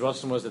 Hashem's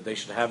Ratzon was that they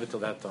should have it till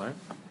that time.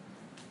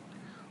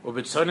 Or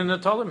Bitzonin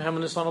Natalim Hem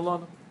Nisan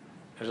Alana.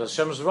 And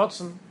Hashem's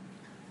Ratzon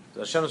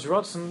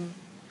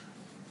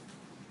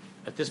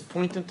at this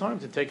point in time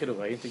to take it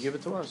away and to give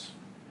it to us.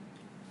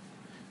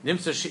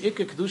 Nimtza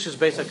She'ikah Kedushas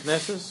Beis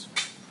HaKnesses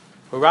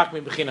Hurak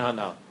Mi B'china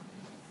Hanal.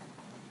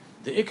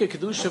 The Ikah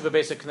Kedusha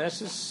Beis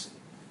HaKnesses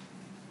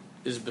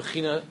is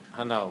B'china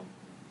Hanal.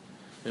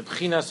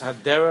 B'chinas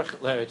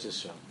Haderech L'Eretz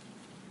Yisrael.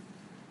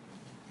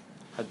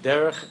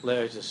 Haderech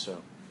L'Eretz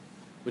Yisrael,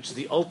 which is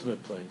the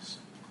ultimate place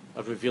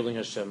of revealing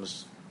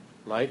Hashem's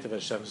light, of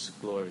Hashem's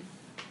glory.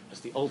 It's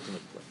the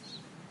ultimate place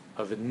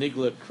of the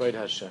Nigla Kvod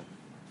Hashem.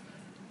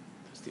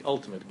 It's the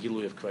ultimate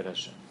Gilui of Kvod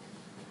Hashem.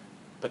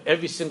 But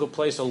every single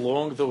place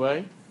along the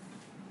way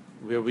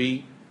where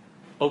we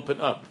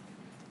open up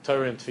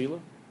Torah and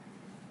Tefillah,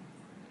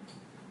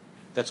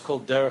 that's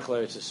called Derech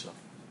L'Eretz Yisrael.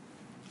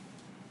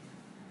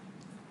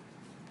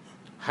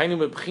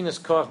 Hainu b'chinas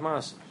koach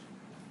maasav.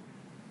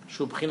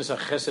 Shu b'chinas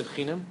ha'chesed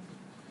chinam.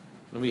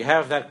 When we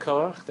have that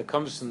koach that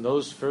comes in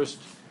those first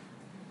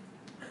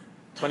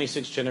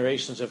 26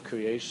 generations of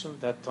creation,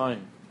 that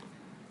time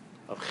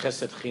of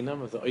chesed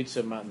chinam, of the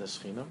oitzer matnas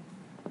chinam,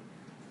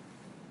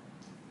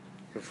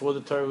 before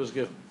the Torah was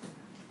given.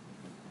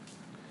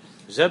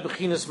 Zeh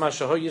b'chinas ma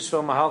shaho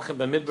Yisrael mahalchem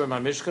b'midbar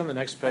ma'mishkan, the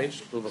next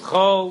page.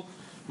 U'v'chol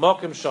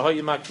mokim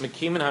shaho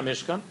mekimin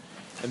ha'mishkan.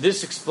 And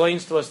this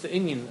explains to us the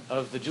inyan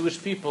of the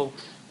Jewish people.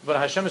 But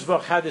Hashem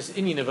Yisbarach had this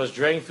inyan of us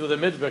draying through the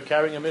midbar,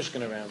 carrying a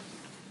mishkan around.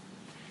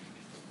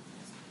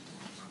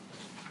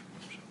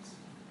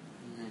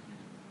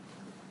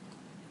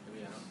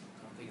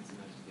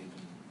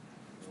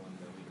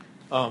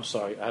 Oh, I'm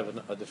sorry. I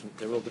have a different.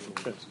 They're all different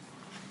prints.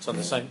 It's on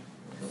the same.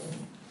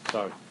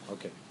 Sorry.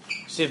 Okay.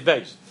 Siv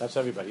Beis. That's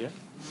everybody, yeah?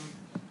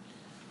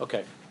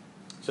 Okay.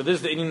 So this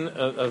is the inyan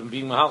of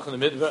being mahalch in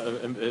the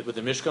midbar with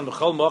the mishkan.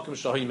 B'chol mokim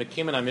shahoy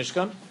mekimin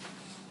ha-mishkan.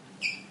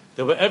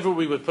 That wherever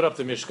we would put up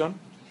the mishkan,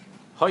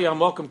 Haya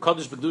Malkum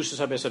Kaddish B'Kedushas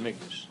HaBeis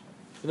HaMikdash,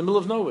 in the middle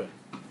of nowhere.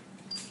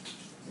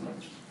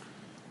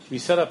 We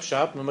set up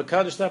shop and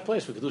Makadosh that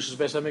place with Kedushas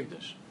Beis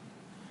HaMikdash.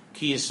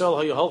 Ki Yisrael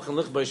Haya Holchem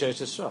Lich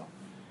B'Eretz Yisrael.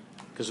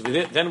 Because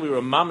then we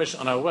were mamish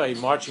on our way,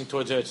 marching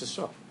towards Eretz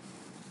Yisrael.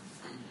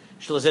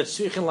 Shlazet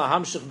Tzrichin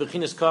Lahamshich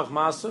B'chinas Kach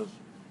Maasav.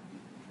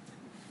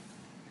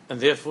 And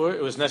therefore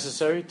it was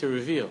necessary to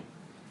reveal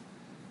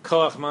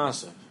Kach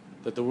Maasav,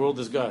 that the world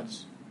is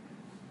God's.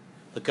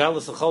 The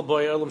Galas L'chol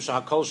B'Oyer Olam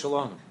Sha'akol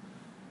Shalom,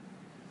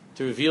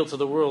 to reveal to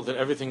the world that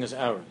everything is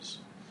ours.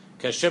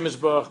 Hashem is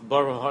Baruch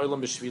Baruch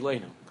Ha'olam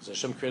B'Shvilenu, because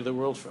Hashem created the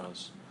world for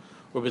us.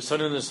 Or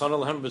B'Tzanin Nisan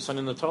Alhem,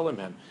 B'Tzanin Natalim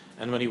Hem.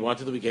 And when He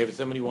wanted to, we gave it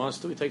to Him. When He wants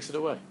to, He takes it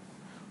away.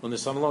 When the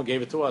Son alone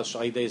gave it to us,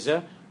 Sh'ai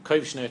Dezeh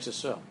Kayv Shnei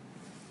Tzisrael.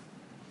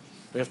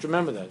 We have to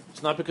remember that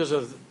it's not because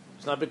of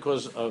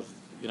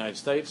the United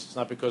States. It's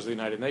not because of the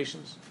United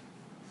Nations.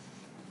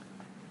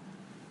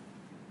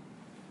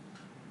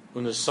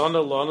 When the Son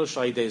alone,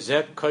 Sh'ai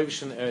Dezeh Kayv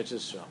Shnei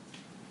Tzisrael.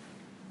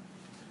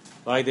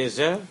 By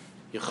Dezeh,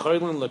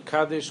 Yecholin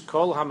Lekadish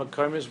Kol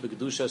HaMakarmis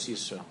B'Kedushas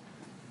Yisrael.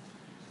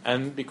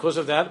 And because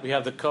of that, we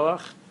have the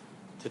koach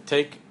to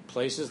take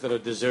places that are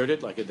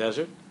deserted, like a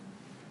desert,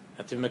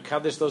 and to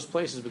Mekadesh those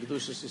places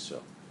B'Kedushas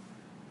Yisrael.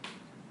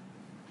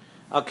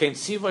 Al Kein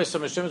Tzivay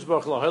Sam Hashem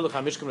Yisbarach L'Hoilach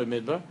HaMishkan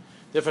B'Midbar.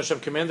 Therefore Hashem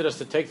commanded us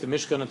to take the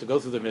Mishkan and to go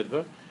through the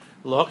Midbar.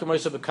 L'Hakam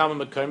Yisrael B'Kama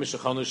Makarmis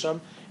Shechonu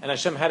Sham. And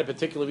Hashem had a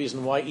particular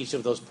reason why each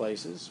of those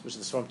places, which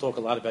the Swarm talk a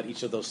lot about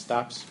each of those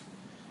stops.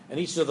 And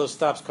each of those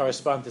stops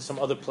correspond to some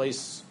other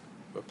place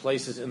or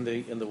places in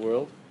the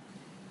world,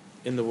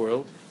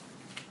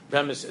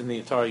 premise in the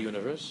entire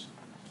universe,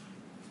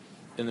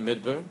 in the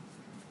Midbar,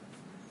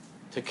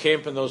 to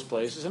camp in those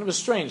places. And it was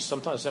strange.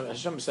 Sometimes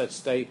Hashem said,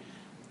 stay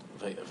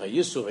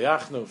Vayisu,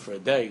 Vayachnu for a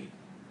day,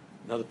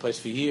 another place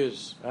for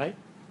years, right?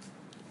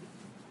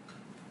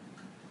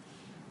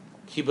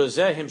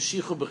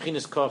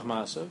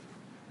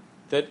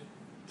 That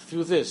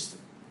through this,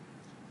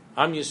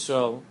 Am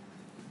Yisrael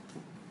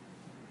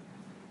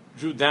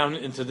drew down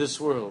into this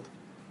world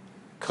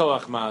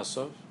koach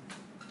ma'asav,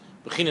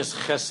 b'chinas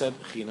chesed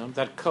chinam,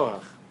 that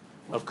koach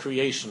of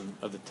creation,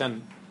 of the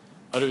 10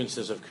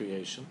 utterances of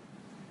creation,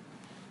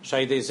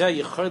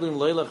 shayidezeh yecholin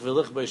leilach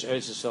v'lich b'esh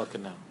Eretz Yisrael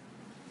kanal,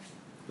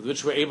 with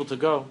which we're able to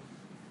go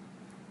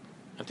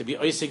and to be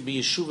oisig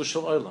b'yeshuva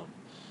shel olam,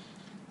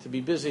 to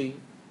be busy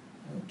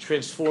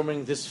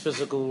transforming this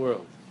physical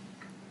world.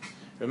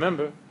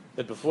 Remember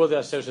that before the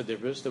Aseret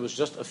HaDibros, there was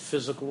just a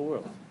physical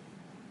world.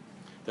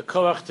 The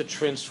koach to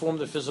transform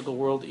the physical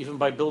world, even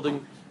by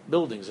building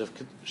buildings of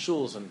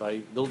shuls and by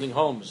building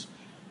homes.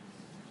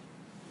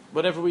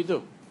 Whatever we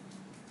do,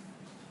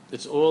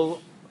 it's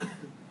all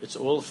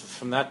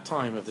from that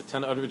time of the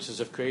 10 utterances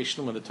of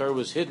creation when the Torah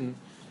was hidden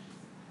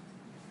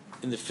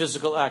in the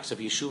physical acts of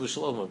Yeshua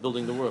Shalom, of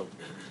building the world.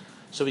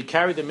 So we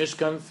carried the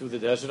Mishkan through the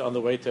desert on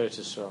the way to Eretz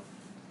Yisrael.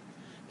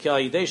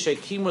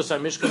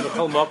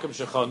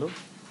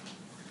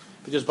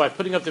 Because by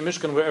putting up the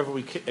Mishkan wherever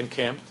we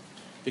encamped,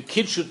 the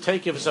kid should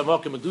take if it's a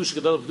Malkim Kedusha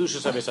Gedol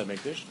Kedushas HaBeis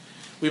HaMikdash.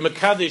 We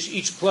mekadesh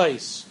each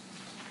place.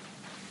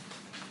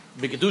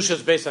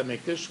 B'kedushas Beis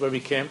HaMikdash, where we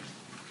camped.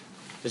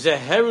 There's a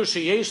heru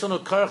sheyesh lanu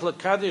karach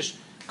l'kadesh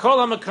kol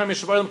ha'makom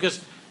yishabayim, because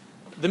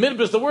the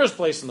Midbar is the worst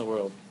place in the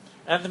world.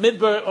 And the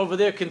Midbar over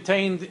there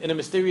contained, in a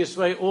mysterious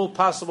way, all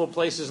possible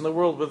places in the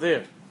world were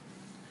there.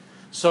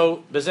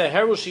 So, b'zeh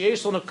heru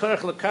sheyesh lanu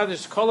karach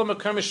l'kadesh kol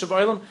ha'makom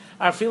yishabayim,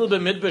 afilu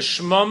b'Midbar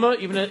shmama,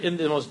 even in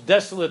the most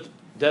desolate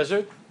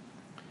desert.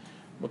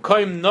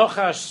 Makoyim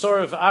nochash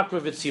sorav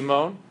akra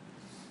v'tzimon,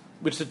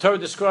 which the Torah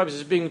describes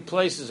as being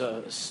places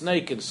of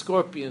snake and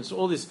scorpions,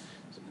 all these,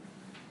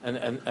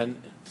 and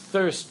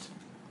thirst.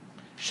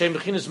 Shem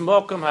b'chinas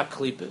mokum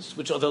haklipos,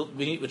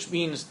 which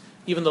means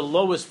even the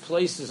lowest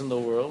places in the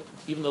world,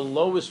 even the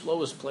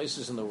lowest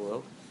places in the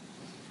world.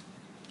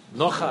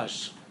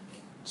 Nochash,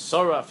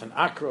 Soraf, and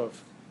Akrov.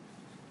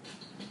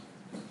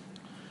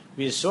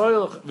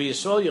 V'Yisrael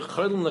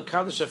yicholim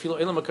l'kadosh afilu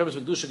elam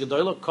hakadosh v'kedusha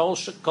gedola kol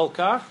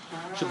kach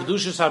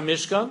shekedushas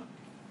hamishkan.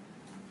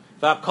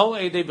 V'akol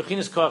eidei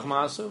b'chinas koach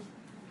ma'asav,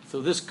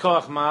 through this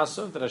koach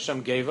ma'asav that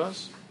Hashem gave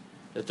us,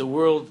 that the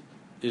world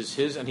is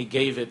His and He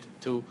gave it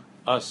to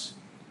us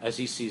as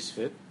He sees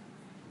fit.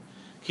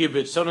 Ki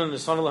b'tzono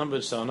n'sano l'hem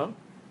b'tzono,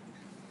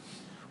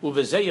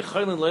 u'v'zeh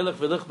yicholim leilach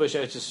v'lich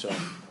b'she'etz Yisrael.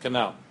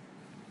 Canal.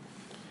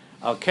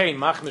 Al kein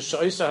mach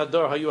m'sho'isa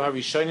hador hayu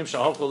harishonim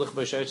sha'holchu lich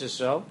b'she'etz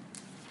Yisrael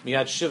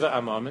miyad shiva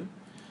amamin.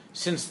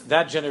 Since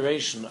that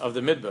generation of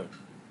the Midbar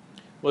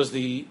was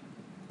the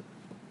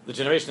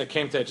generation that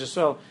came to Eretz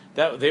Yisrael,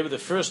 that they were the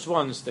first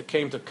ones that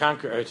came to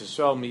conquer Eretz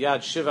Yisrael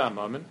miyad shiva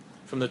amamin,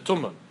 from the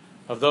tumah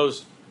of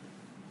those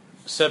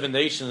 7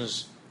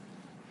 nations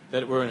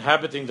that were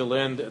inhabiting the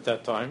land at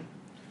that time.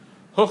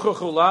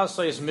 Huchuchu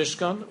la'asayis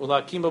mishkan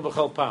ula'akimo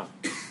b'chol pam.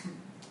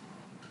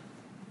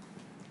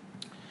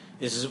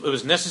 It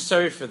was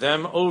necessary for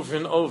them over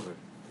and over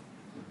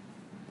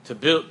to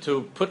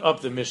put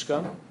up the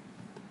Mishkan.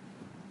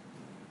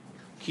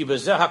 Ki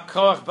b'zeh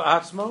ha'koach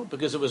ba'atzmo,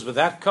 because it was with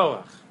that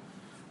koach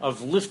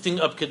of lifting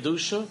up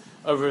kedusha,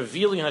 of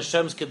revealing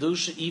Hashem's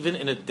kedusha even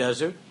in a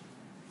desert.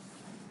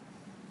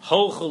 We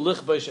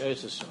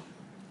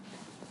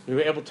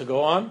were able to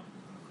go on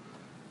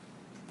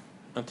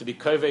and to be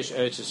kovesh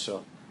Eretz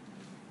Yisrael.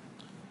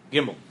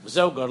 Gimel.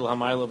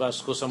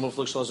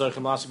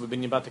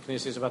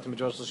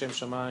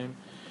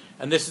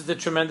 And this is the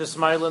tremendous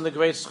mile and the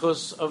great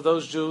schus of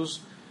those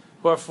Jews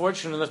who are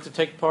fortunate enough to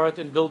take part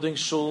in building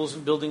shuls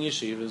and building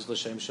yeshivas.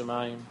 L'shem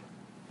Shemayim.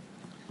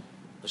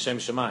 L'shem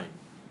Shemayim.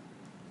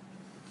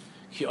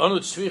 We're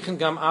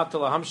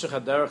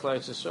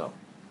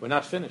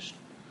not finished.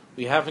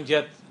 We haven't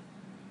yet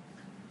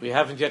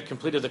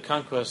completed the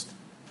conquest.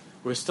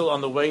 We're still on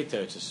the way to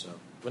Eretz Yisrael.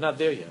 We're not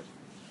there yet.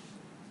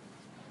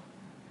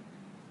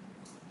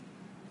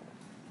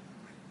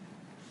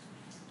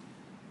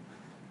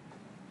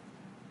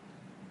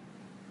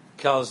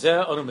 We're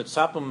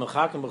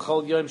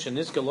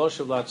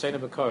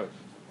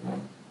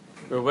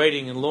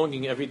waiting and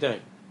longing every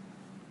day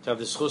to have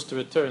the schus to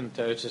return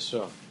to Eretz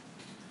Yisrael.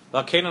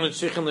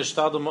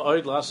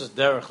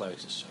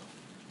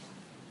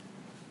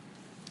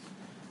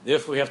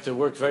 Therefore, we have to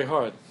work very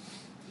hard.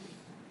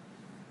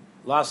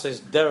 La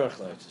says derech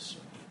Eretz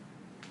Yisrael,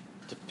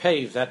 to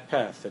pave that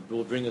path that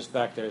will bring us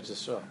back to Eretz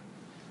Yisrael,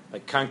 by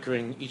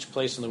conquering each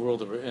place in the world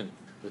that we're in,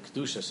 with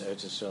kedushas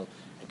Eretz Yisrael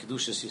and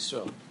kedushas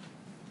Yisrael.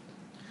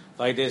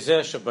 And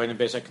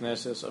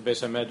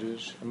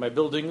by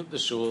building the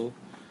shul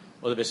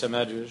or the Beis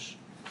HaMedrash,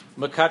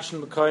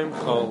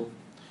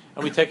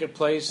 and we take a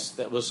place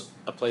that was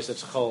a place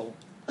that's chol,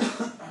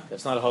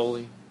 that's not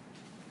holy.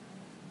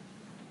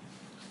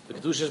 The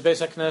kedusha is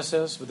Beis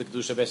HaKnesses, with the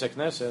kedusha Beis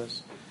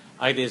HaKnesses.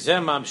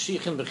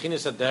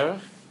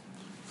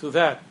 Through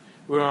that,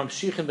 we're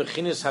mamshichin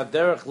b'chinis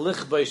haderech lich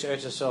b'yish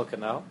Eretz Yisrael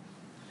canal.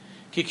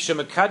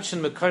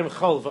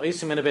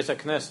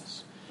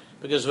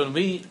 Because when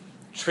we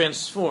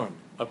transform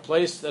a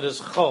place that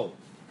is chol,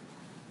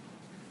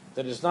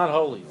 that is not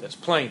holy, that's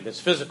plain,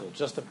 that's physical,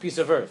 just a piece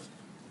of earth,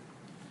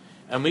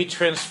 and we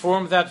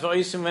transform that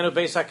v'oisim menu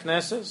Beis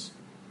HaKnesses,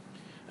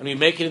 and we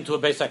make it into a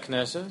Beis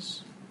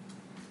HaKnesses,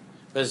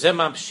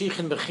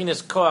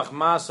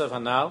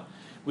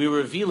 we're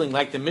revealing,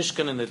 like the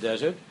Mishkan in the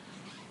desert,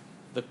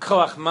 the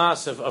koach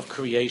masav of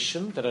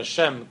creation, that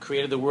Hashem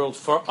created the world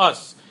for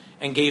us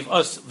and gave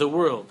us the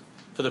world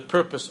for the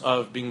purpose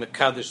of being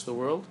mekadosh the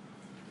world.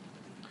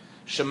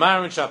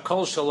 Shemarin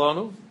shakol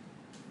shalonu,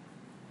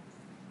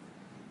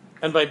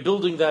 and by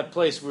building that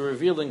place, we're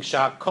revealing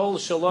shakol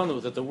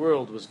shalonu, that the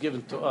world was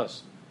given to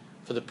us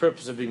for the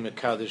purpose of being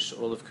mekadosh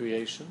all of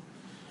creation.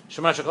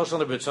 Shemarin shakol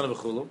shalonu b'tzana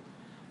b'chulu.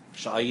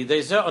 So you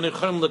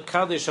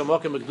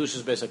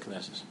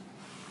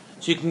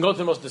can go to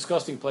the most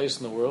disgusting place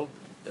in the world,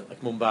 like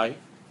Mumbai. I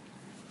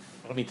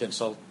don't mean to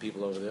insult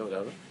people over there,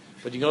 whatever.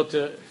 But you go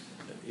to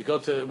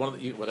one of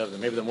the, whatever.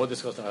 Maybe they're more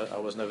disgusting. I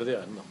was never there.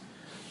 I don't know.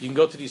 You can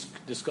go to these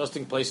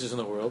disgusting places in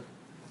the world.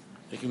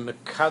 You can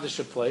mekadosh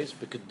a place,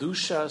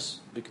 b'kedushas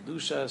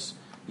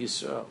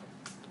Yisrael,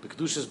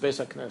 b'kedushas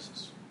Beis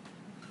HaKnesses.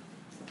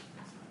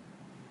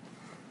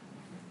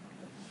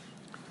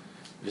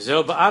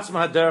 V'zeu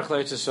ba'atzma haderech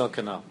le'Eretz Yisrael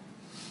kanal.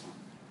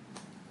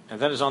 And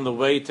that is on the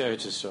way to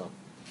Eretz Yisrael.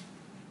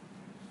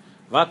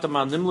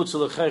 V'ataman nimlu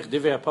tzulechech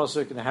divrei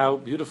HaPasuk, and how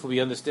beautiful we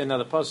understand now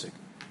the Pasuk.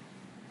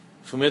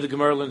 From where the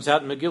Gemara learns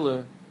out in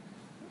Megillah,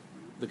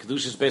 the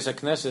Kedushas Beis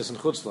HaKnesses and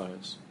Chutz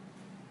La'aretz.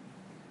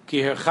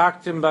 Ki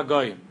herchaktim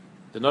b'goyim.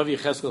 The Novi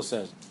Yechezkel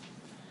says,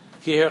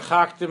 Ki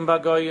herchaktim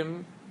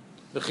b'goyim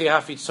v'chi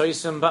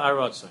hafitzoisim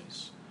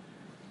ba'arotzos.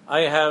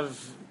 I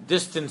have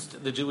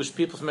distanced the Jewish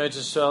people from Eretz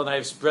Yisrael, and I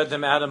have spread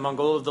them out among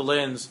all of the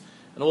lands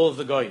and all of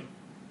the goyim.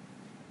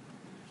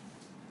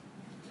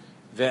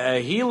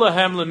 Ve'ahi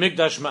lahem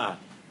le'mikdash ma'at.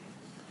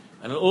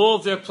 And in all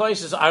of their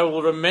places, I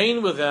will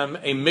remain with them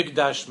a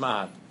mikdash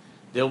ma'at.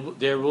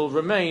 There will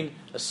remain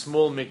a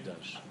small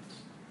mikdash.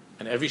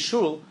 And every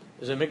shul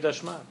is a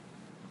mikdash ma'at.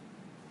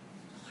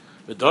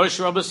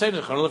 V'dorish Rabbah said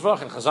in Chon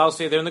Levrach, and Chazal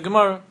say there in the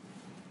Gemara,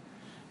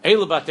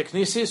 Eilu bate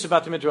knisis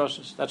bate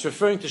midrashas. That's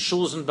referring to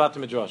shuls and bate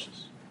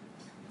midrashas.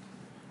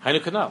 Hainu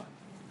kanal.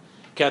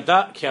 Ki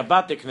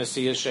abate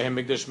knesiyas shehem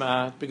mikdash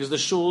ma'at, because the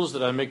shuls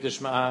that are mikdash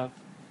ma'at,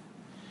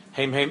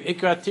 heim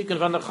ikra tikun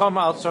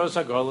v'nechama al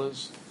tzaros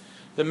hagolas,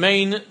 the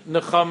main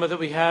nechama that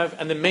we have,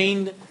 and the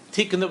main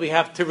tikkun that we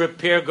have to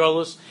repair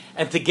golas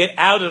and to get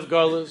out of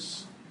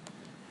golas,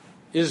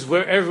 is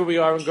wherever we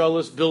are in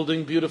golas,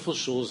 building beautiful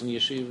shuls and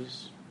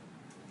yeshivas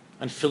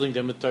and filling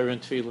them with Torah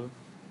and tefillah.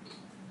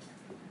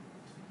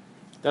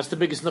 That's the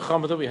biggest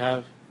nechama that we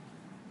have.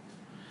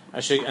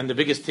 And the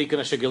biggest tikkun,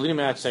 Asher Gelinim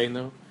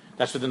Atzeinu,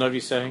 that's what the Navi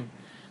is saying,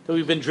 that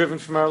we've been driven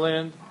from our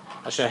land.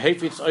 Asher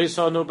Hefitz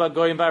Oisanu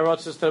Bagoyim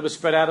Ba'arotzes, that was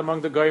spread out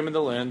among the goyim in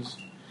the lands.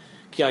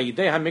 Ki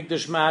Ayidei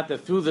HaMikdash Ma'at,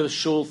 that through the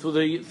shul, through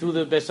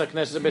the Beis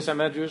HaKnesses and Beis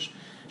HaMedrash,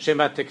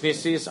 Shemat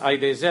Teknisis,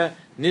 Ayidei Zeh,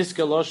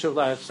 Niska Loshev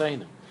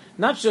La'atzeinu.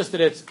 Not just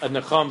that it's a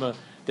nechama,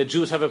 that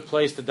Jews have a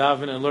place to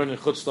daven and learn in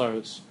Chutz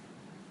La'aretz.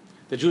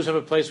 The Jews have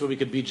a place where we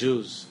could be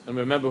Jews and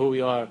remember who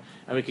we are,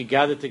 and we could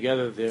gather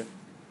together there.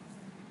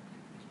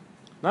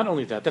 Not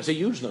only that, that's a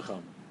huge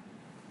nechama.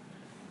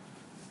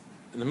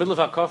 In the middle of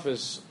our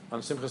kofis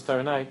on Simchas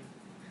Torah night,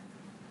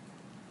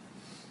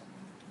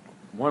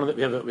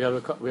 we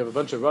have a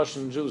bunch of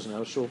Russian Jews in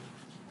our shul,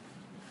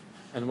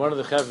 and one of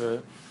the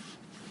chevra,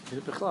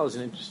 Bichlal is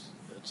an interesting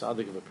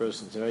tzaddik of a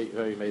person. He's a very,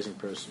 very amazing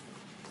person.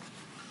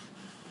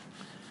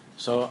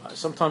 So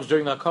sometimes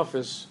during our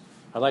kofis,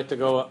 I like to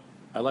go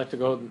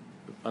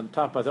on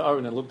top by the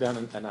Aron and look down,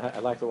 and I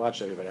like to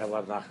watch everybody. I have a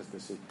lot of nachas to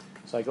see.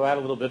 So I go out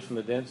a little bit from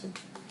the dancing,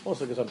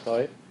 also because I'm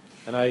tired,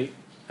 and I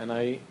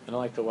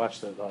like to watch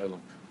the Olam.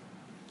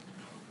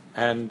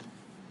 And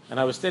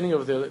I was standing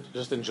over there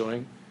just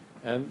enjoying,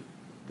 and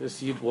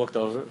this Yid walked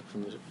over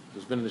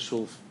who's been in the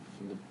shul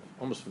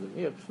from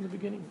the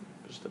beginning,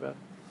 just about.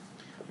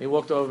 And he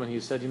walked over and he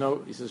said,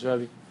 he says,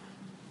 Rabbi,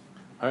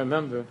 I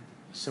remember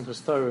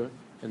Simchas Torah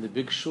in the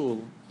big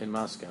shul in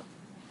Moscow.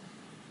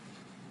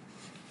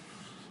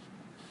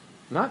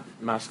 Not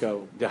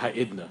Moscow, the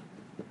Ha'idna.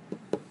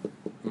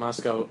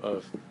 Moscow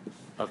of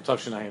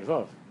Tavshin Ayin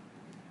Vav.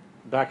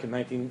 Back in the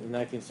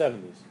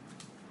 1970s.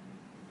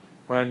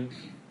 When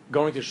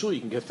going to shul, you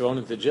can get thrown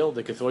into jail,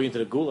 they can throw you into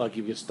the gulag,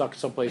 you get stuck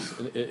someplace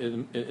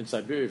in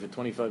Siberia for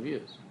 25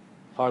 years.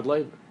 Hard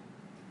labor.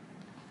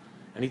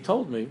 And he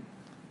told me,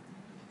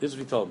 this is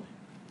what he told me.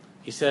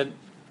 He said,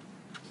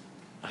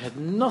 I had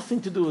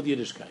nothing to do with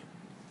Yiddishkeit.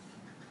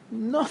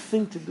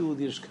 Nothing to do with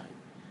Yiddishkeit.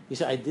 He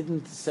said, I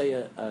didn't say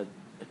a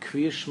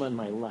Kriya Shema in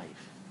my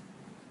life.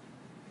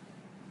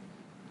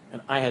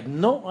 And I had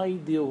no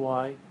idea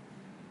why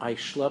I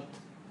schlepped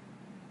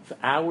for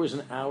hours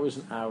and hours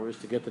and hours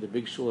to get to the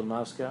big shul in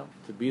Moscow,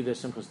 to be there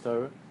Simchas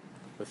Torah,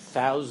 with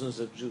thousands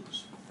of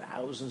Jews.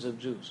 Thousands of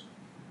Jews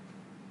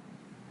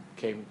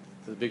came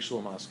to the big shul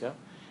in Moscow,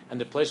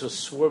 and the place was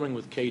swarming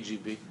with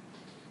KGB. It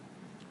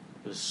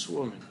was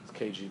swarming with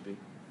KGB,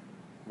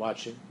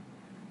 watching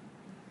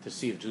to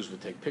see if Jews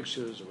would take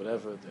pictures or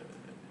whatever.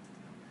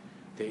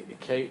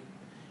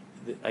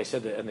 I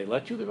said, and they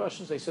let you, the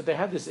Russians? They said they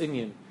had this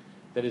Indian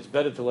that it's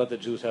better to let the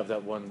Jews have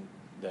that one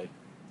day.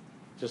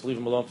 Just leave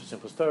them alone for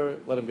Simchas Torah,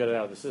 let them get it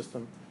out of the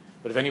system.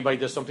 But if anybody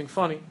does something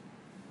funny,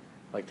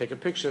 like take a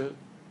picture,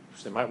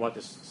 which they might want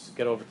to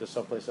get over to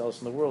someplace else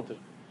in the world,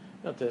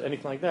 to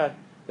anything like that,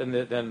 then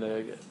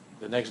the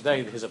next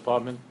day, his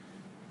apartment,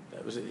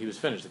 he was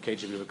finished. The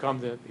KGB would come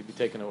there, he'd be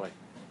taken away.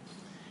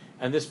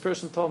 And this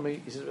person told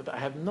me, he said, I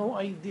have no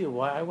idea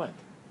why I went.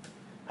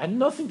 I had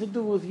nothing to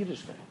do with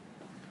Yiddishkeit.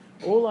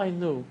 All I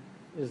knew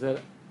is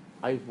that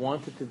I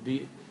wanted to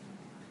be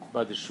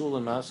by the shul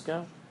in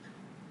Moscow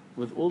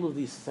with all of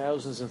these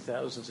thousands and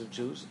thousands of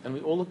Jews, and we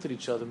all looked at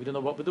each other and we didn't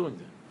know what we're doing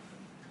there.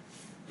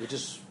 We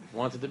just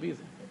wanted to be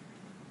there.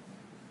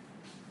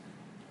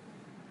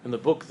 In the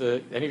book,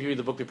 any of you read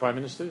the book The Prime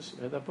Ministers?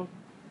 You read that book?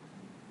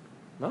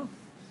 No?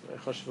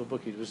 It's a chashuv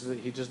book.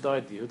 He just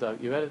died. You read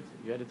it?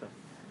 You read it?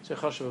 It's a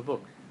chashuv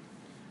book.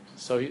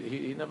 So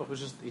he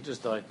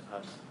just died.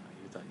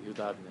 He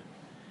died in there.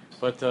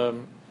 But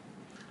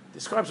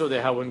describes over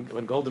there how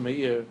when Golda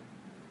Meir,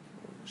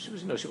 she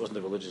wasn't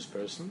a religious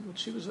person, but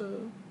she was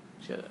a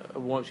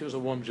warm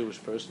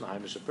Jewish person, a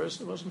Heimish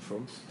person, wasn't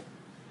from.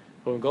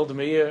 But when Golda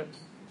Meir,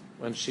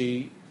 when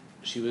she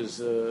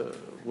was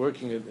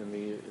working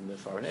in the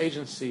foreign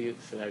agency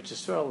for Eretz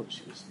Yisrael, and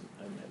she was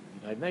in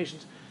the United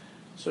Nations,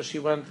 so she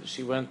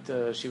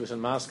was in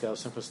Moscow,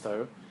 Simchas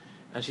Torah,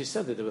 and she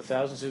said that there were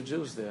thousands of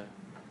Jews there.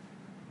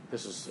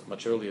 This was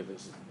much earlier,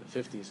 this is the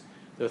 50s.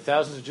 There were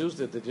thousands of Jews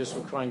that just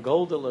were crying,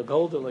 Goldala,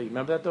 Goldala. You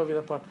remember that, Dovi,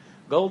 that part?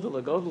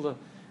 Goldala, Goldala.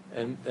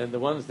 And the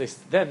ones,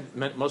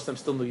 most of them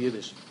still knew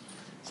Yiddish.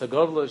 So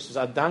Goldala says,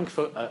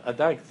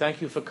 Adank,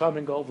 thank you for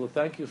coming, Goldala.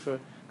 Thank you for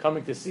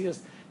coming to see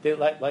us. They,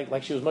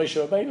 like she was Moshe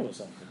Rabbeinu or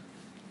something.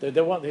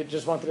 They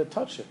just wanted to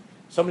touch her.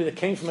 Somebody that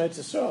came from Eretz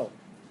Yisrael.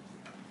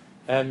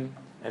 And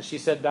she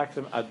said back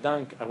to them,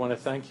 Adank, I want to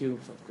thank you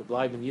for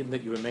Gebleib and Yidden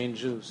that you remain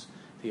Jews.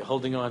 That you're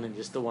holding on and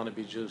you still want to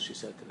be Jews, she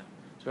said to them.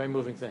 It's a very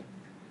moving thing.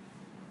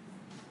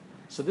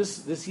 So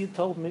this Yid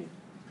told me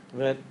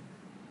that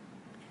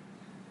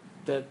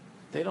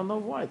they don't know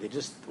why. They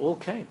just all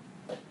came.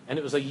 And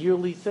it was a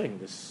yearly thing.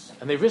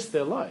 And they risked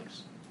their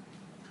lives.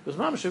 It was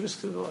mamash, they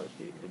risked their lives.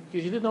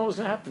 Because you didn't know what was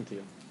going to happen to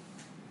you.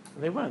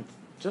 And they went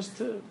just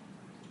to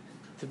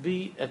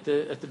be at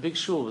the big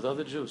shul with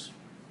other Jews.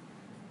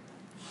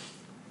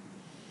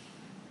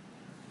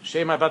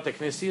 Shema about the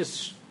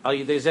Knesiyas al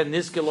yidei zeh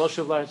nizke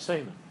loshav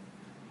la'artzeinu.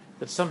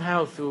 That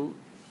somehow through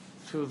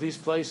these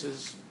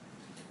places,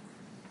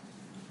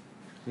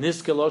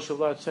 nizke loshav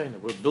la'artzeinu,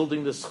 we're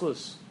building the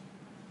schus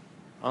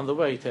on the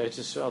way to Eretz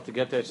Yisrael, to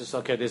get to Eretz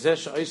Yisrael.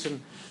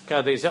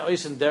 Kadei zeh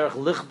oisen derech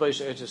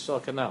lichbeish Eretz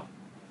Yisrael canal.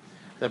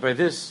 That by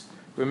this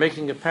we're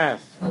making a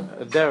path,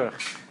 a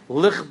derech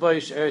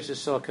lichbeish Eretz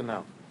Yisrael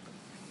canal.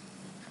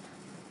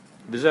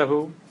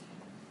 B'zehu,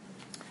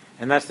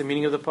 and that's the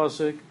meaning of the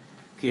pasuk.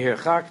 Ki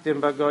herchaktim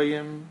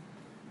bagoyim,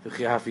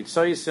 v'chi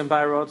hafitzoyim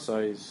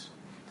ba'arotzoyis.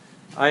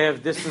 I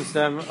have distanced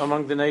them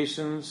among the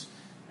nations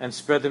and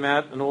spread them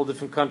out in all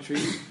different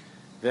countries.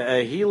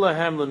 Ve'ehi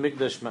lahem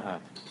lemikdash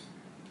ma'at.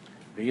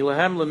 Ve'ehi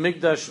lahem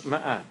lemikdash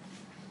ma'at.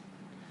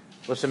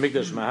 What's a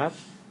mikdash ma'at?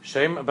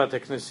 Shem abat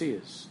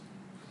ha'knesiyas,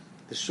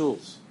 the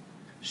shuls.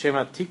 Shem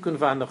atikun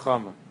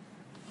va'anachama,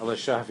 ala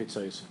shah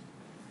hafitzoyis.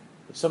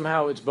 But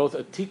somehow it's both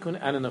a tikun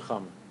and a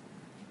nechama.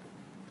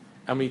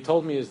 And what he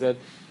told me is that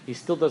he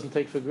still doesn't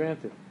take for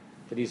granted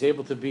that he's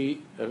able to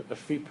be a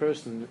free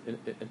person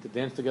and to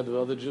dance together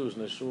with other Jews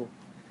in a shul.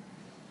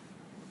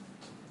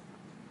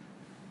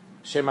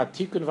 Shema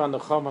tikun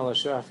v'anacham al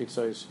asher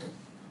hafitzoyis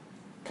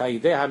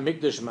ka'idei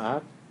ha'mikdash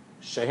ma'at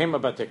shehem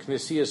b'tei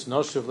knesiyas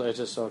noshuv le'eretz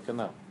Yisrael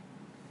kanal.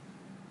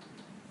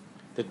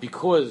 That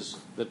because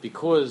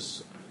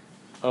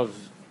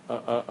of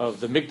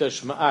the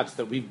mikdash ma'at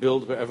that we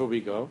build wherever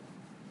we go,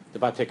 the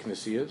Batei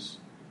Knesiyas,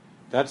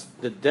 that's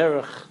the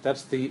derech,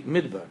 that's the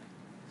midbar.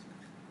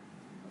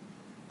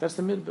 That's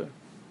the midbar.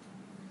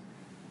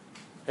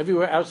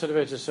 Everywhere outside of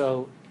Eretz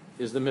Yisrael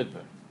is the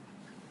midbar.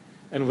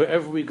 And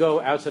wherever we go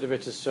outside of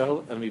Eretz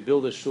Yisrael and we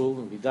build a shul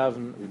and we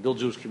daven, we build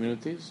Jewish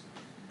communities,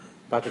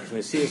 Batei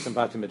Knesiyas and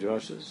Batei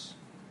Midrashas,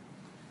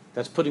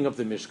 that's putting up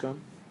the Mishkan,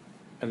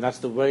 and that's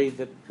the way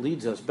that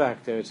leads us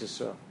back to Eretz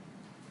Yisrael.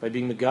 By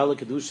being Megala,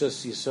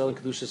 Kedushas Yisrael, and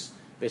Kedushas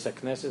Beis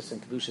HaKnesses,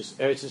 and Kedushas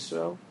Eretz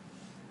Yisrael,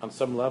 on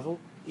some level,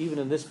 even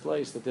in this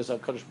place, that there's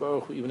HaKadosh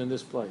Baruch Hu, even in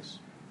this place.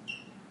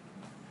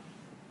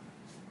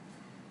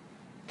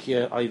 We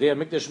will turn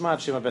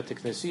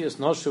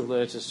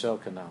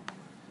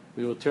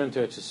to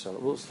Eretz Yisrael.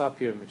 We'll stop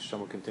here, Mr.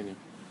 We'll continue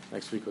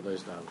next week with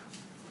those down.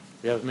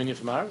 We have a minyan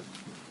from Arav?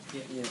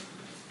 Yeah.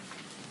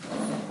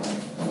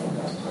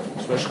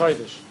 It's Rosh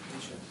Chodesh.